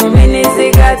yati mumini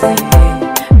zigati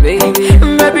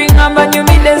baby ngamba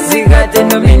nyumide zigati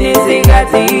no mini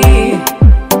zigati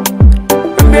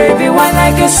baby one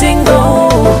like a single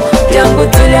jangu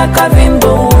tulya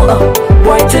kavimbo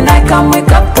boy tonight come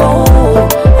wake up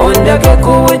ondage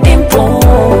kuwudimpo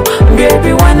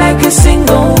baby one like a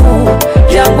single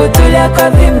jangu tulya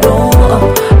kavimbo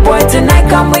boy tonight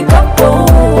come wake up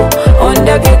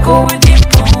ondage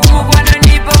kuwudimpo mugwano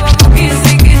nipo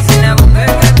bakukisi na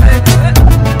bukeke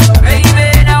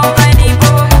baby na obani po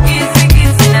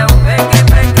bakukisi na bukeke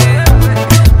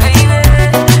baby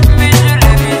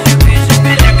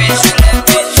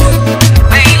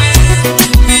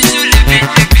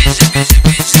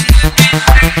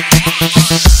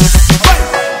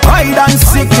hide and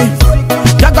seek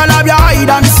Jagala bya hide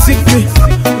and seek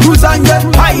Kuzanje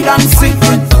hide and seek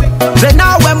Ze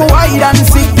nawe mu hide and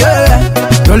seek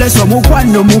Yoleso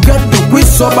mukwano mugeto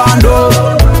kwiso bando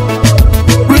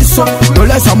Kwiso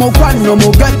Yoleso mukwano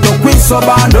mugeto kwiso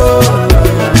bando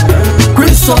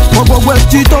Kwiso Mwagwe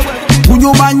tito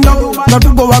Kunyuma nyo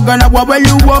Natugo wagana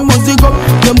waweluwa muzigo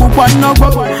Temukwano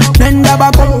kwa nenda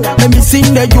bako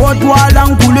emisinde gyotwala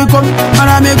nkuliko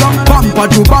kana mega pampa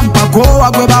tu pampa ko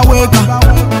agwe baweka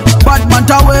Batman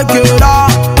tawekera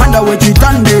anda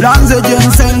wechitandira nze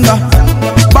jensenga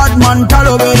Batman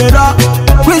taloberera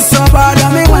we so bad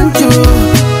me want you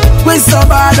we so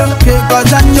bad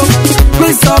because I know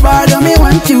we so bad me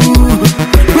want you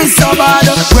we so bad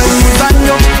when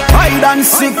you hide and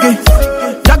seek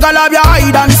Jagalabia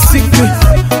hide and seek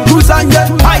Kuzanje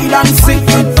hide and seek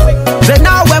Then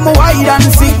now when we hide and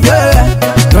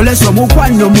seek No less of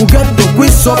mukwano mugeto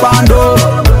kwiso bando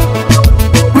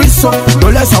Kwiso No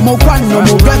less of mukwano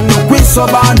mugeto kwiso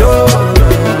bando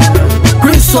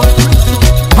Kwiso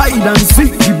Hide and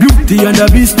seek the beauty and the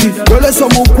beast No less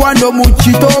of mukwano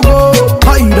muchitogo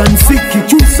Hide and seek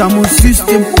chusa mu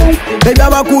system Eda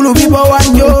bakulu bibo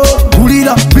wanyo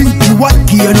Ulira binti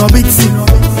waki eno bitsi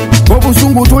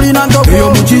Obusungu tulina ndogo eyo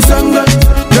mukisenge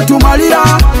tetumalira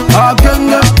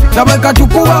akenge nabweka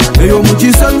tukuba eyo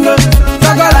mukisenge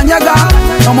tagala nyaga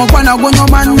omukwana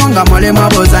gunyoma nnyo nga mulema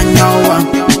bozannyowa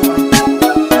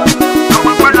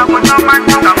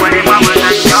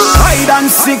hide and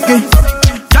seek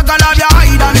tagala bya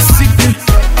hide and seek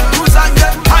tuzanye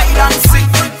hide and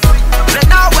seek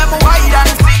lenawe mu hide and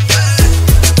seek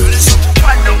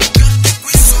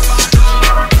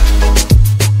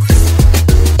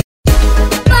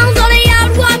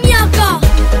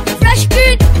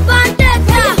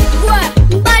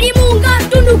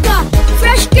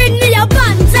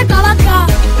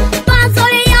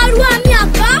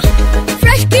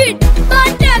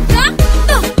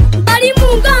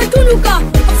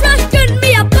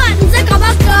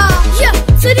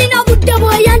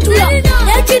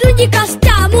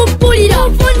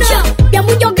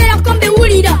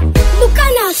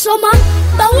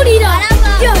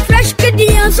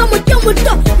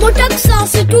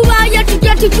Mutaksa tuwaya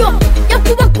tujatijyo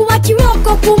yakuba kuba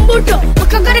kiroko kumbuto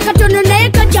akagare katono naye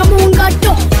kajja mu ngato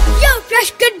yo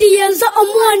fresh kid yenza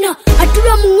omwana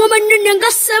atula mu ngoma nene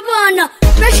nga sebana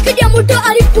fresh kid ya muto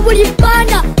ali kubuli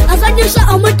bana azanyisa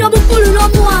omuto bukulu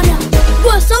n'omwana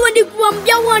bwose wendi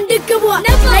kuwambya wandikibwa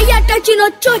naye ate kino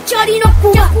kyo kyalina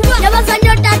kuba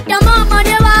yabazanyo tata mama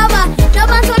ne baba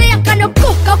nabansole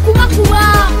yakanoko kakuba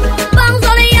kuba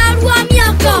banzole yalwa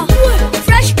myaka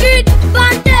fresh kid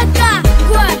bandeka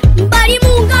mbali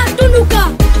munga tunuka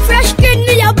fresh kid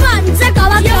ni yabanze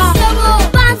kabaka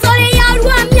banzole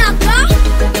yalwa myaka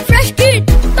fresh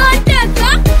kid bandeka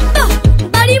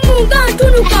mbali munga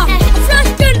tunuka fresh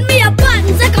kid ni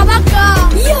yabanze kabaka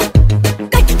yo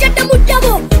kakichata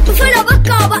mutabo mufala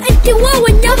bakaba enti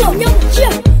wowe nyabo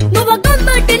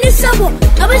mabagamba tenisabo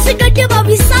abasigade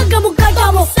babisaga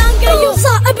mukadabo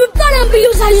yusa abibala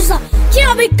mbiyusa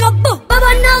kirabikabo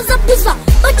baba naza busa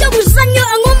bacha busanyo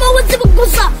engoma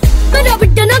wezibukusa bada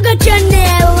bidanaga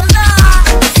channel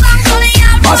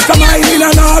Mastermind in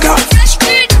another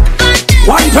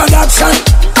one production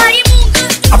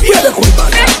appear the cool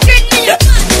band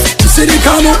City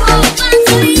Kamu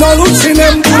no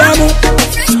luchine mbulamu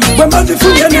Wemazi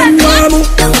fuye nenywamu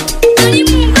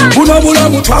Buno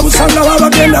bulamu twabusanga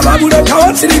wabagenda babuleka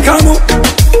wa City Kamu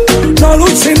no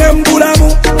luchine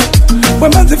mbulamu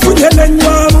Wemazi fuye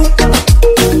nenywamu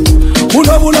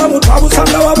Buno bulamu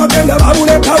twabusanga wabagenda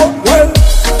babuleka wa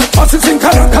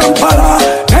Fasisinkana Kampala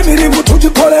Emirimu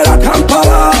tujikolera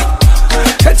Kampala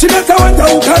Echimeta wanja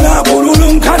ukana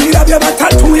Bululunkanira bya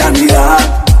batatu yanira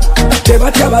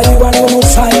Tebatya baliwa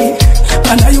n'omusayi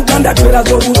Uganda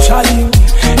tweraga obuchayi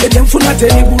Ebyemfuna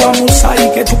terigulwa musayi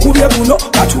Ketukubye buno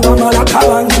katuwamala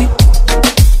kabanzi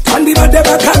Tandibadde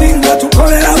bakabinga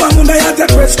tukolera bamunda yate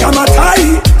twesika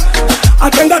matayi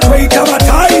Atenda tweita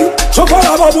batayi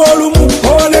Chokola bobwolumu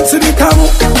Owane nsirikamu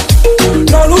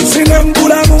Nolusi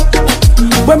nembulamu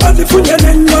Bwemazi funye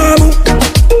nenywamu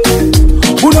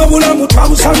Buno bulamu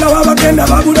twabusanga wabagenda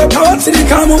babuleka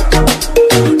wansirikamu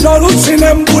Nolusi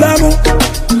nembulamu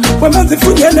Bwemazi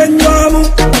funye nenywamu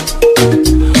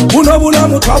Buno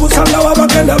bulamu twabusanga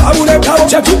wabagenda babulekawo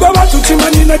Kyetugoba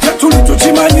tukimanyi ne kyetuli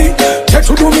tukimanyi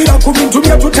Kyetudumira ku bintu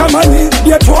bye tutamanyi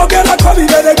Byetwogerako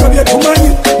bibereko bye tumanyi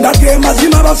Ndage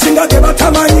mazima basinga ge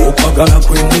batamanyi Okwagala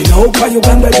kwendira okwa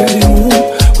Uganda gyerimu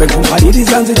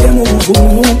Kwenkumpaliriza nzije mu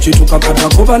buvumu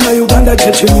Kitukakatako bannayuganda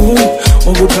kyekimu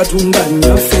Obutatunda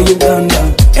nnyaffe Uganda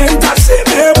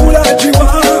Entasime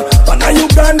ebulagiwa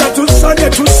Bannayuganda tusanye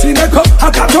tusineko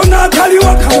Akatona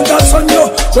akaliwo kamugaso nnyo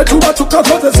Bwe tuba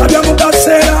tukakozesa bya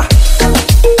mugaseera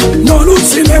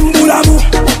N'oluusi nembulamu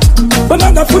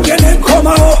Bwemanga funye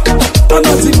nenkomawo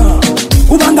Amazima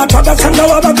kubanga twagasanga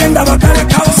wabagenda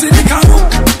bagalekawo sirikamu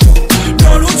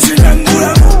N'oluusi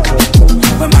nembulamu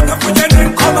Bwemanga funye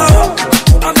nenkomawo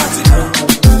Amazima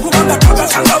kubanga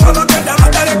twagasanga wabagenda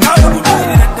bagalekawo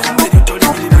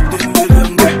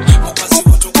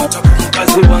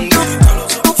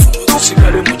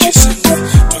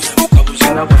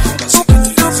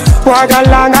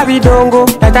Wagalanga bidongo.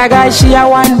 That a guy she a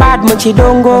one bad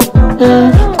muchidongo.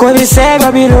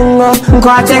 Kodisega bilungo.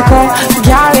 Nkwateko,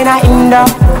 girl in a indo.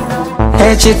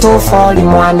 Echitu foli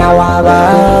mwana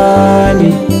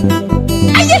wabali.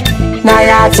 Na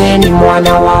yate ni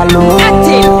mwana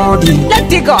walodi.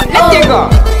 Let it go, let it go.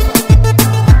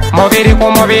 Moviri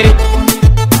ko moviri.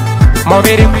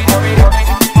 Moviri.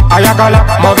 Ayakala,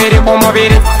 moviri ko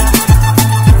moviri.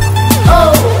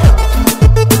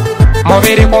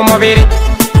 Moviri ko moviri.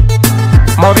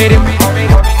 Moviri.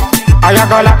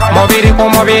 Ayakala, moviri ko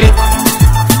moviri.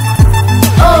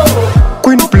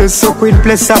 Queen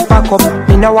place up back up.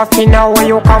 Me know a finna where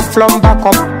you come from back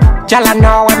up. Jala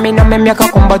now I mean I make a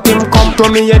come but him come to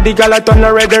me the gala turn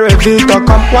already ready to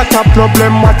come. What a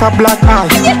problem, what a black eye.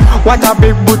 What a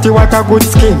big booty, what a good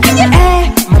skin.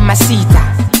 Mamacita,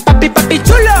 papi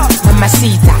chulo.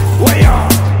 Mamacita,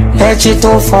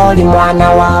 Echito for the mwana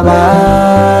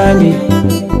wabali.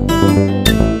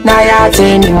 Na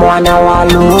yate ni mwana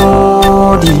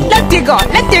walodi. Let it go,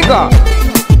 let it go.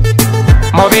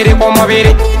 Moviri ko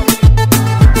moviri.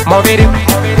 Moviri.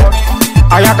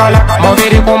 Ayakala,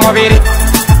 moviri ko moviri.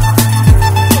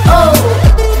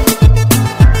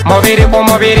 Moviri ko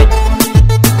moviri.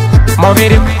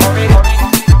 Moviri.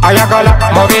 Ayakala,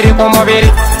 moviri ko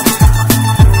moviri.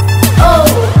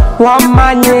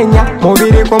 Wamanyenya,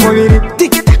 moviri ko moviri.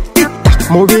 Tik tak, tik tak,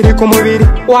 moviri ko moviri.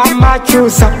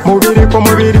 Wamachusa, moviri ko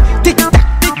moviri. Tik tak,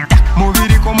 tik tak,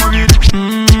 moviri ko moviri.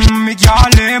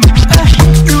 Migyalem,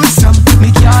 do some,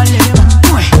 migyalem.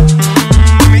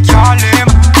 Migyalem.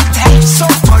 So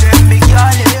for them big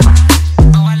y'all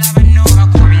awala bano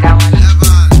bakubira wala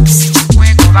siti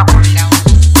kweko bakubira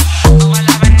wala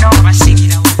awala bano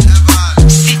basigira wala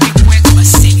siti kweko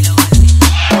basigira wala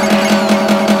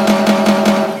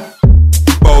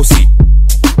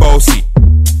Bossy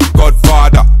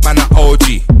Godfather man a OG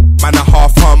man a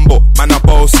half humble man a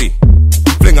bossy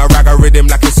fling a rag a rhythm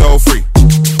like it's all free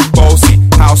Bossy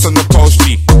house on the coast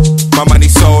G my money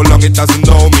so long it doesn't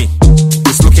know me.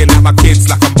 Looking at my kids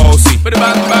like I'm bossy. Bang,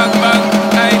 bang, bang,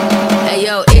 hey. Hey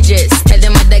yo, Idris, tell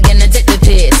them what they're gonna take the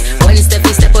piss. When step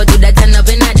out, do that turn up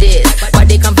in a diss.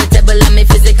 Body comfortable, I'm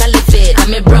physically fit. I'm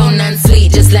a brown and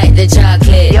sweet, just like the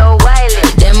chocolate. Yo, Wiley,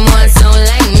 them ones sound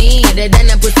like me. Other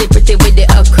than a pussy pretty with the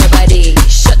upper body.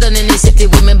 Shut down in the city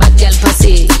with me bad girl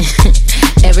pussy.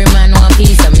 Every man want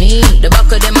piece of me. The back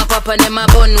of them a pop and them a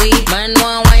bun weed. Man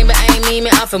want wine behind me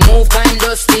have to move kind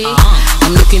dusty.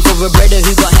 I'm looking for a brother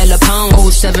who got hella pounds.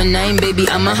 079 baby,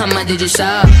 I'm a hammer, did you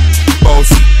shop?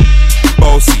 Bossy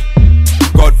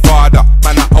Godfather,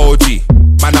 man a OG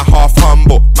man a half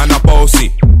humble, man a bossy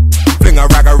fling a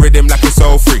rag a rhythm like it's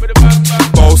all free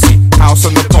Bossy, house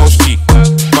on the coast G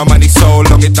my money so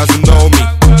long it doesn't know me.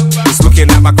 It's looking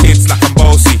at my kids like I'm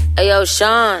bossy. Hey yo,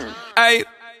 Sean. Hey,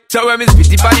 so when me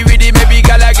spitty body with it, maybe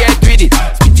gala get with it.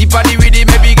 Spitty body with it,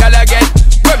 maybe gala get.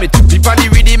 When me tippy body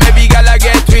with it, maybe gala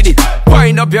get with it.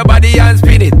 Wind up your body and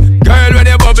spin it. Girl, when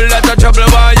you bubble, that's a trouble.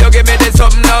 Why you give me this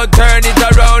something now? Turn it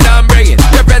around and bring it.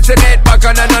 You're pressing it back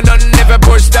on and on. Never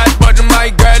push that button,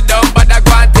 my girl, down, but I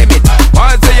can't tame it.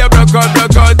 Once you broke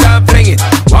out and fling it.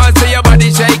 Once your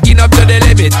body shaking up to the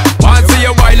limit. Once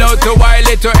you wild out to wild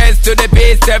it to S to the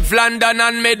base, step London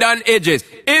and mid and edges.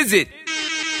 Is it?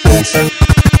 Bossy.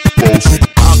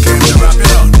 I came to rap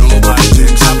it out, nobody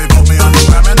thinks. I be put me on the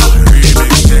gram and a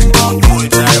remix thing. Do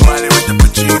it time while with the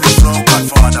Pachino flow.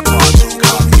 Godfather part 2,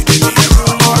 call me the hero.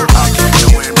 I came to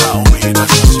win round, we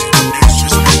that's the shit.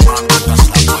 Disrespect man, but that's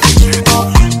not what it is. One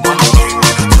king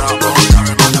in the top, don't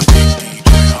carry man a big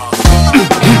DJ.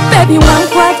 Baby, one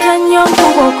quart and young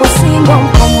Kuwoko singo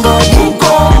mkombo.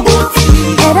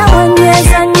 Era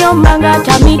wanyeza nyomba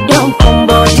ngata midyo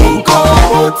mkombo.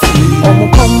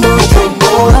 Omukombo.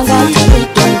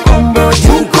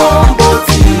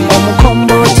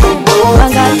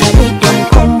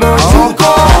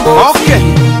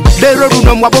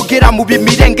 Mwabogera mu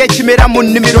bimirenge kimera mu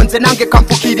nimiro nze nange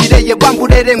kamfukirire ye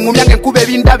gwambulere ngumyange nkube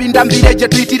binda mbireje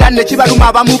twitirane kibaluma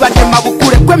abamu batema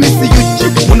bukure kwe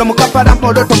misiyuki muno mukapala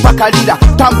mpoloto mpakalira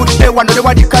tambudde wano le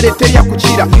wali kalete ya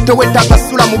kukira tewetaka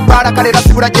sula mu bara kalera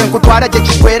sibula je nkutwara je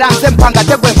kikwera nze mpanga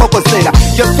tegwe nkokosera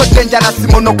yo so dangerous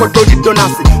monoko doli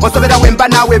donasi osobera wemba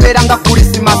nawe beranga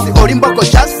Christmas oli mboko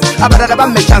chance abarara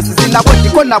bamme chance zinabo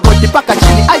dikona bodi paka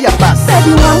chini aya bas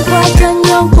baby wankwata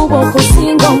nyonku boko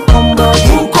singo mkombo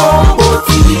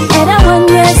era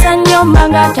wanyesa nyomba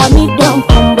ngata midyo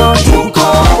mkombo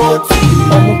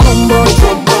omukombo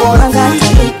ngata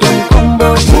midyo mkombo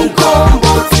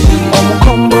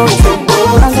omukombo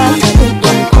ngata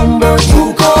midyo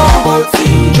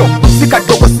mkombo sika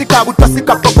doko sika butwa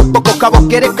sika poko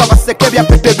kabogereka baseke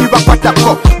byaffe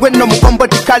bibakwatako gwenno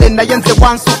mukomboti kale naye nze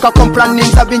wansukako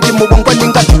mplaninza bingi mu bwongo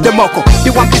ningattuddemoko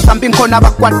biwampisa mbinkona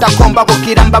bakwatako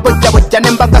mbabukira mbabojjabojja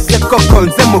ne mbagasekoko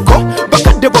nze muko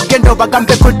bakadde bogendo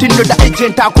bagambe continued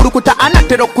agent akulukuta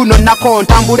anatero kunonako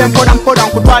ntambule mpola mpola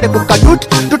nkutwale ku kadut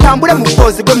tutambule mu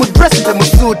pose bwe mu dress nze mu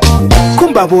suit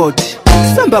kumba bwoti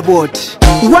samba bwoti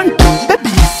one two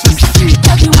baby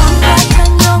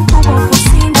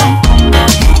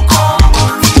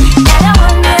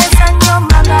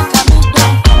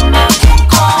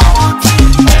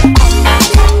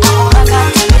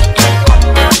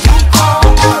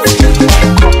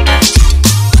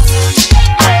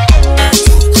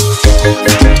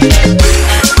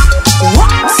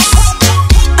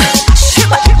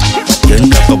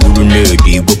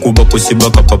kuba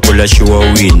kusibaka papola shiwa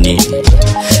wini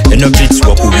eno beats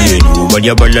wakubyenu bali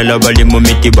abalala bali mu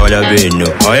miti balabeno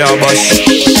ayabash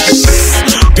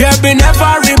Baby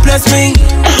never replace me.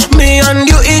 Me and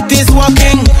you it is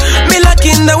working. Me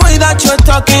liking the way that you're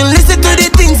talking. Listen to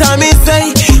the things I may say.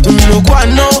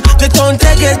 Mkwano, they don't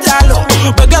take it alo.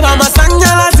 Bagaba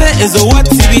masanyala se ezo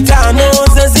wati bitano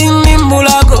se zini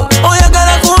mulago. Oya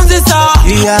gara kunzi sa.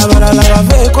 Iya barala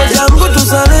baveko jangu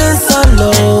tusale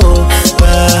salo.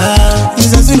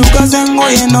 Izasiruka zengo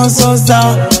yeno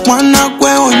sosa. Mwana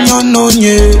kwe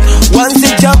onyononye. Wansi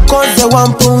chakoze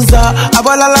wampunza.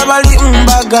 Abalala bali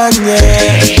mbaganye.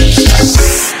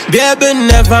 Baby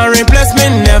never replace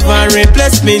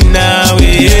me now,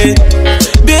 yeah.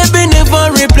 Baby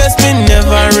never replace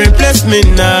me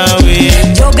now,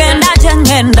 yeah. Jogenda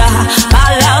jengenda,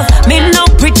 my love, me no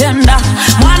pretender.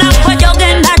 Mwana kwa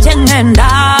jogenda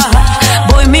jengenda,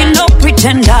 boy me no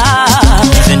pretender.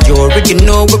 And you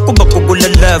original, we kuba kugula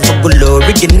love, kugula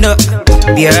original.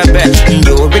 Yeah, baby,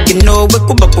 you original, we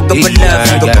kuba kugula love,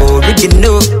 kugula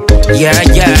original. Yeah,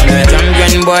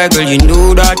 champion boy, girl, you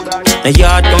knew that. Now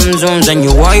your thumb zones and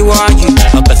you why you?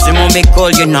 Akasimo me call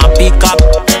you not pick up.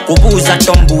 Kubuza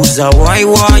tombuza why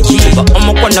you? But I'm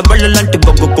a kwana balalante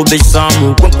bago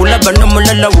kubesamu. When kulaba no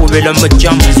mulala wubela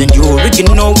majamu. And you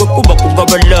original we kuba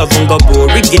kuba love unga bo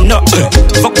original.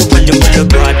 Fuck ubali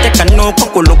mulaga. Teka no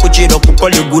kakolo kuchiro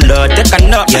kukoli gula. Teka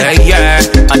no. Yeah.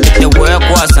 I take the work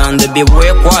was and the be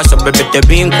work was. A baby te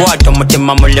being quite.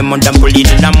 Tomatima mule mondambuli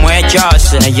na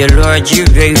mwejas. Na yeloji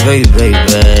baby.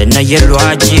 Na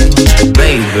yeloji.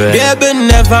 Baby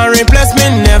never replace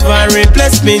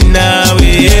me now,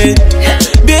 yeah.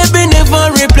 Baby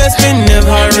never replace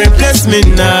me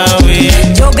now,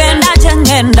 yeah. Jogenda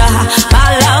jengenda,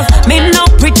 my love, me no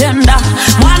pretender.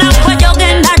 Mwana kwa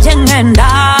jogenda jengenda,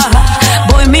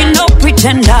 boy me no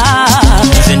pretender.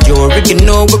 And you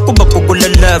original, we kuba kugula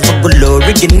love, kugula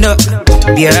original.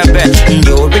 Yeah, baby,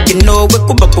 you original, we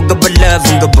kuba kugaba love,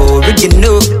 kugaba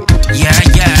original. Yeah.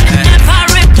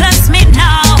 Never replace me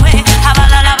now.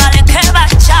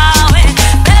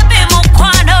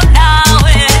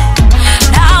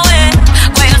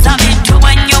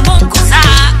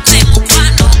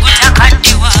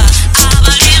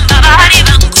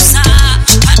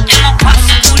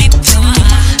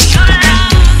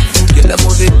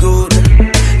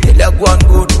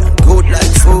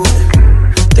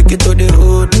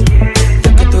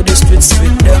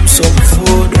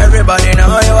 Everybody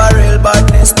know you a real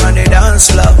badness on the dance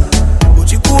floor.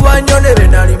 But you cool and you never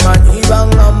know the man. Even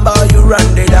number you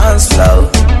run the dance floor.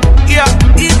 Yeah,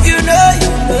 if you know,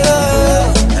 you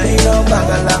know. I know back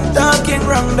a long talking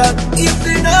wrong that. If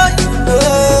you know, you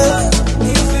know.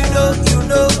 If you know, you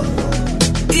know.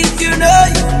 If you know,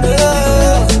 you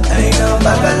know. I know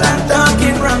back a long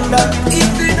talking wrong that.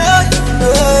 If you know, you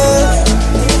know.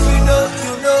 If you know,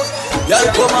 you know. Y'all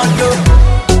come on, yo.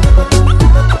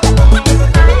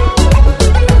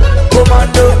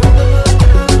 Commando.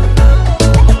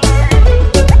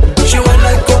 She want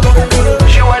like commando.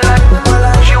 She want like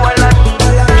commando. She want like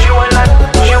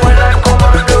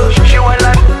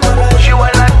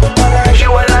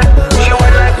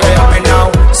yeah, me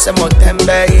now. Say mo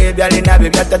tembe baby na baby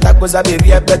tata koza baby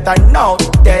better now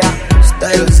there.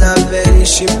 Styles are very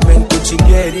shipment to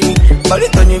chigeri. But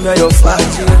it only me your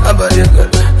fatty. About your girl,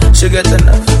 she get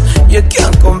enough. You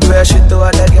can't compare she to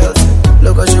other girls.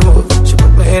 Look how she move, she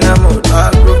put me in a mood.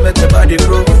 I groove, make the body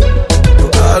groove. Do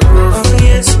I groove? Oh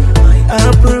yes, I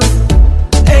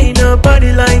approve. Ain't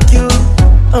nobody like you.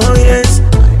 Oh yes,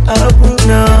 I approve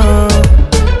now.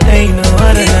 Ain't no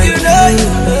other like you. If you know, you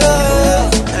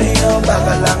know. Ain't no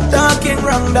bagalang talking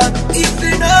wrong that. If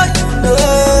you know, you know.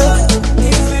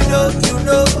 If you know, you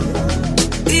know.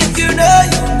 If you know,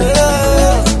 you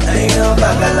know. Ain't no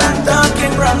bagalang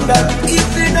talking wrong that. If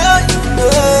you know, you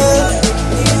know.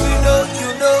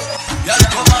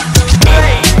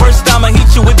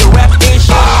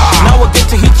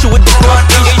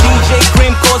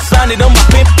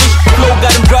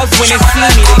 when they see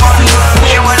me,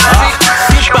 they see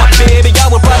sit back, baby, I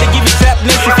would probably give you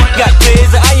trapness if it got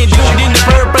crazy. I ain't doing it in the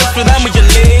purpose, but I'm with your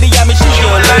lady. I mean, she's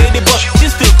your lady, but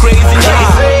she's still crazy.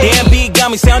 Damn beat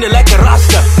got me sounding like a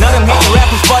rasta. Now them hating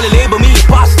rappers probably label me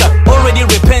imposter. Already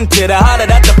repented, I hollered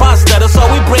at the pasta. That's all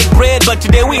we break bread, but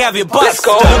today we have your bust.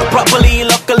 Look properly,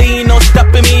 luckily, no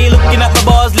stopping me. Looking at my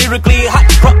bars lyrically, hot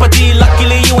property.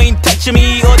 Luckily, you ain't touching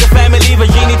me or the family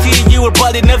virginity. You will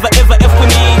probably never ever F with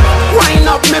me. Wine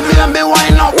up, me baby,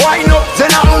 wine up. Wine up.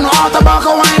 Then I don't know how to back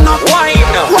a wine up.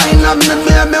 Wine up. Wine up, me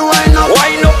baby, wine up.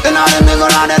 Wine up. Then I me go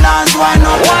on the dance, wine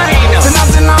up. Wine up. Zina,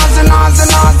 zina, zina,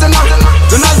 zina, zina.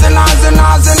 Zina, zina, zina,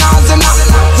 zina, zina.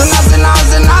 Zina, zina,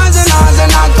 zina, zina,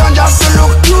 zina. Don't just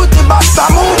look cute, basta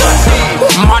move.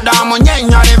 Madame,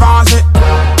 nyenya rivansi.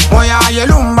 Oya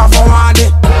yelumba for wadi.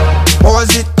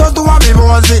 Ozi, totu wa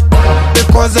bibozi.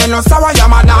 Because they know sawa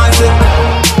yama dance.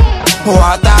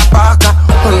 Watapaka,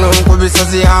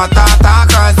 ununkubisozi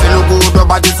hatataka. Silugudo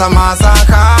badisa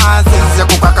masaka. Sisi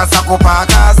kukakasa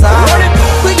kupakasa.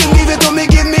 We can give it to me,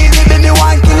 give me, baby, me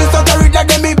one kill it. So to read that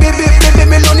me, baby, baby,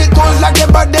 me lonely tones like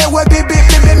the bad day. We baby,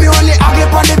 baby, me only ugly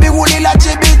on the big woolly like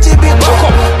chibi, chibi.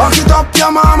 Back it up,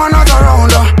 your mama not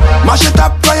around. Mash it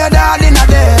up for your dad in a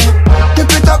day.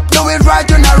 Keep it up, do it right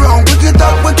in a wrong. Pick it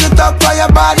up for your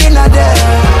body in a day.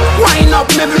 Wine up,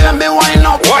 me baby, wine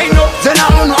up. Wine up. Then I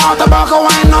don't know how to back a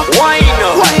wine up. Wine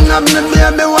up. Wine up, me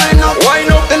baby, wine up. Wine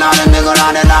up. Then I don't go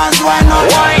on the dance, wine up.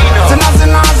 Wine up. Zina,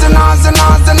 zina, zina, zina,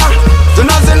 zina.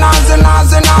 Zina, zina, zina,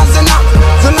 zina, zina.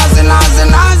 Zina, zina,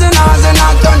 zina, zina, zina.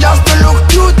 Don't just to look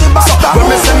cute, basta. When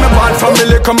me see me bad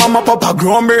family, come mama, papa,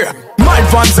 grow me. My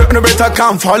fans, no better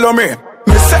come follow me.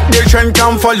 Me set the trend,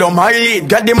 come follow my lead.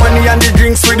 Got the money and the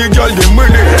drinks with the girl, the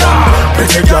money.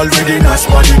 Pretty girl with the nice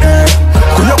body there.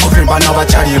 Kulo kufin banava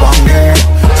chari bange.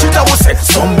 Chita wo say,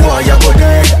 some boy ya go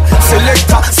there.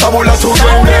 Selector, sabula to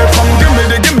go there. Come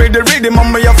give me the rhythm,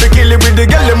 mama ya fi kill it with the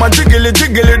girl. Them a jiggle it,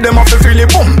 them a fi feel it,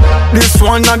 boom. This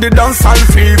one and the dancehall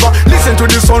fever. Listen to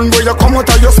the sound where you come out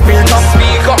of your speaker.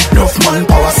 Enough man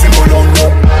power symbol on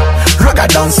go. Raga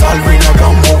dancehall we no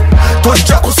gambo. Touch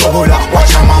Jaco Sobola,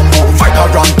 watch a mambo. Fight a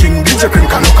ranking, DJ Cream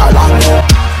Kanoka Lango.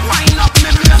 Wine up,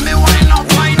 me wine up,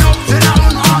 wine up. Then I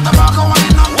don't know how to back a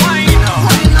wine up. Wine up,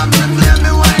 wine up,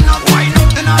 me wine up, wine up.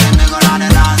 Then I me go on the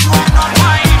dance, wine up,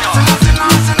 wine up. Zina, zina,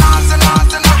 zina,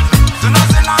 zina, zina,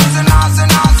 zina, zina,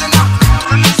 zina, zina,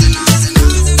 zina.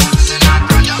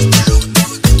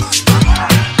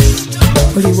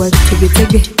 Oli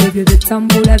watege ebyo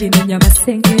bitambula bimenya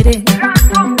masengere.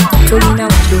 Tolina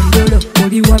wadondolo,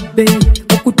 oli wabbe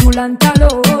okutula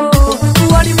ntalo.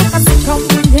 Wali mukasika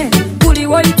munye, kuli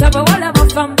wayitaba wala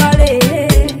mafambale.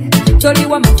 Toli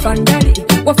wa mafandali,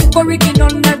 wafuko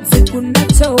original nazi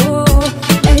kunacho.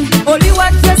 Oli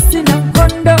wa dressing na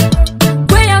kondo,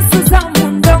 kweya suza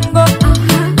mundongo.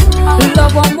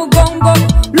 Lobo mugongo,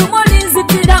 lumolinzi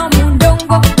tira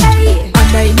mundongo.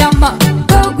 Anainama,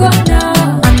 gogo na,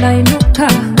 anainuka,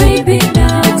 baby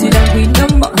na. Ejira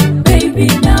kuinama, baby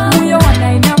na. Uyo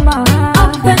anainama,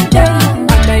 up and down.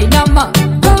 Anainama,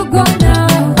 gogo na,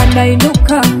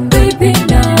 anainuka, baby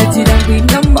na. Ejira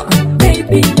kuinama,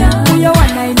 baby na. Uyo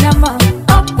anainama,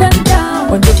 up and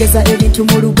down. Ondogeza ebintu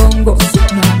mu lubongo,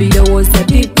 nambirowooza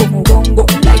deep mu bongo.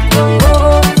 Like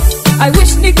oh, I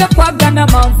wish nigga kwagana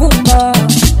mavumba.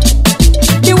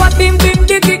 Diwa bim bim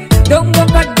digi, dongo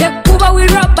kadde kuba we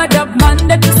rubber dub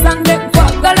Monday to Sunday.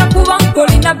 Kwagala kuba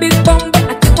nkolina big bomb.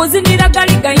 Ati kuzinira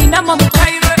gali gayina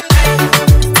mamutaire.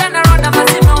 Turn around and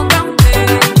mazima ongambe.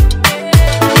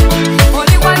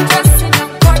 Only one dress in a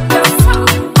quarter.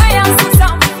 Why am I so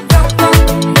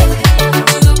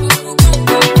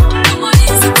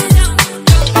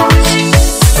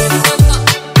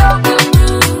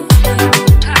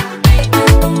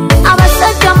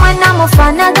abasajja mwana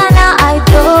mufanagana, I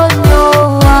don't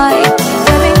know why.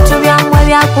 Ebintu byammwe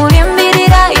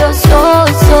byakulimbirira, you're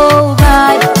so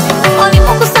bad. Oli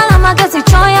mukusala magezi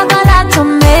kyoyagala to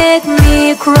make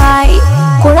me cry.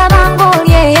 Kulabanga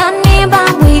oli eyanimba,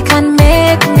 we can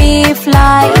make me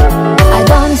fly. I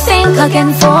don't think I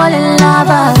can fall in love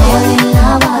again.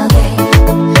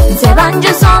 Nze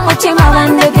banjuza omutima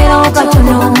bandekera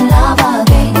okatono.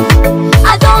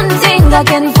 I don't think I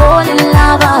can fall in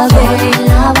love again.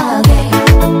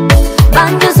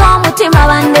 Banjuza omutima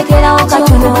bandekera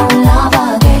okatono.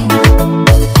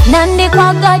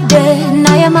 Nandikwagadde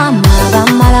naye mama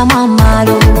bamalamu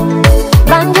amalo.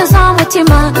 Banjuza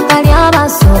omutima bali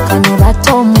abasooka ne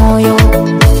batta omwoyo.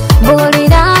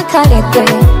 Buulira akaleke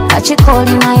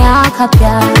kakikolina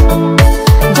yakapya.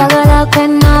 Njagala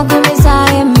kwenagumiza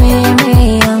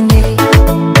emmeeme yange.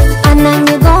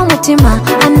 Ananyiga omutima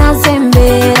anaze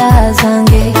embeera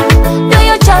zange. Do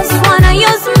you just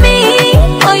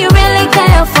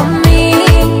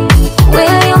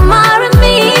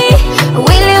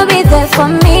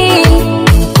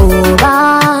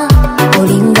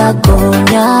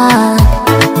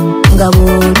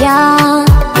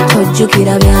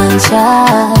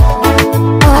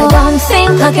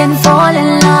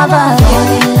love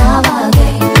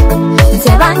again.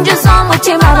 Nze banjuza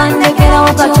omutima bandekerawo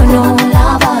katono.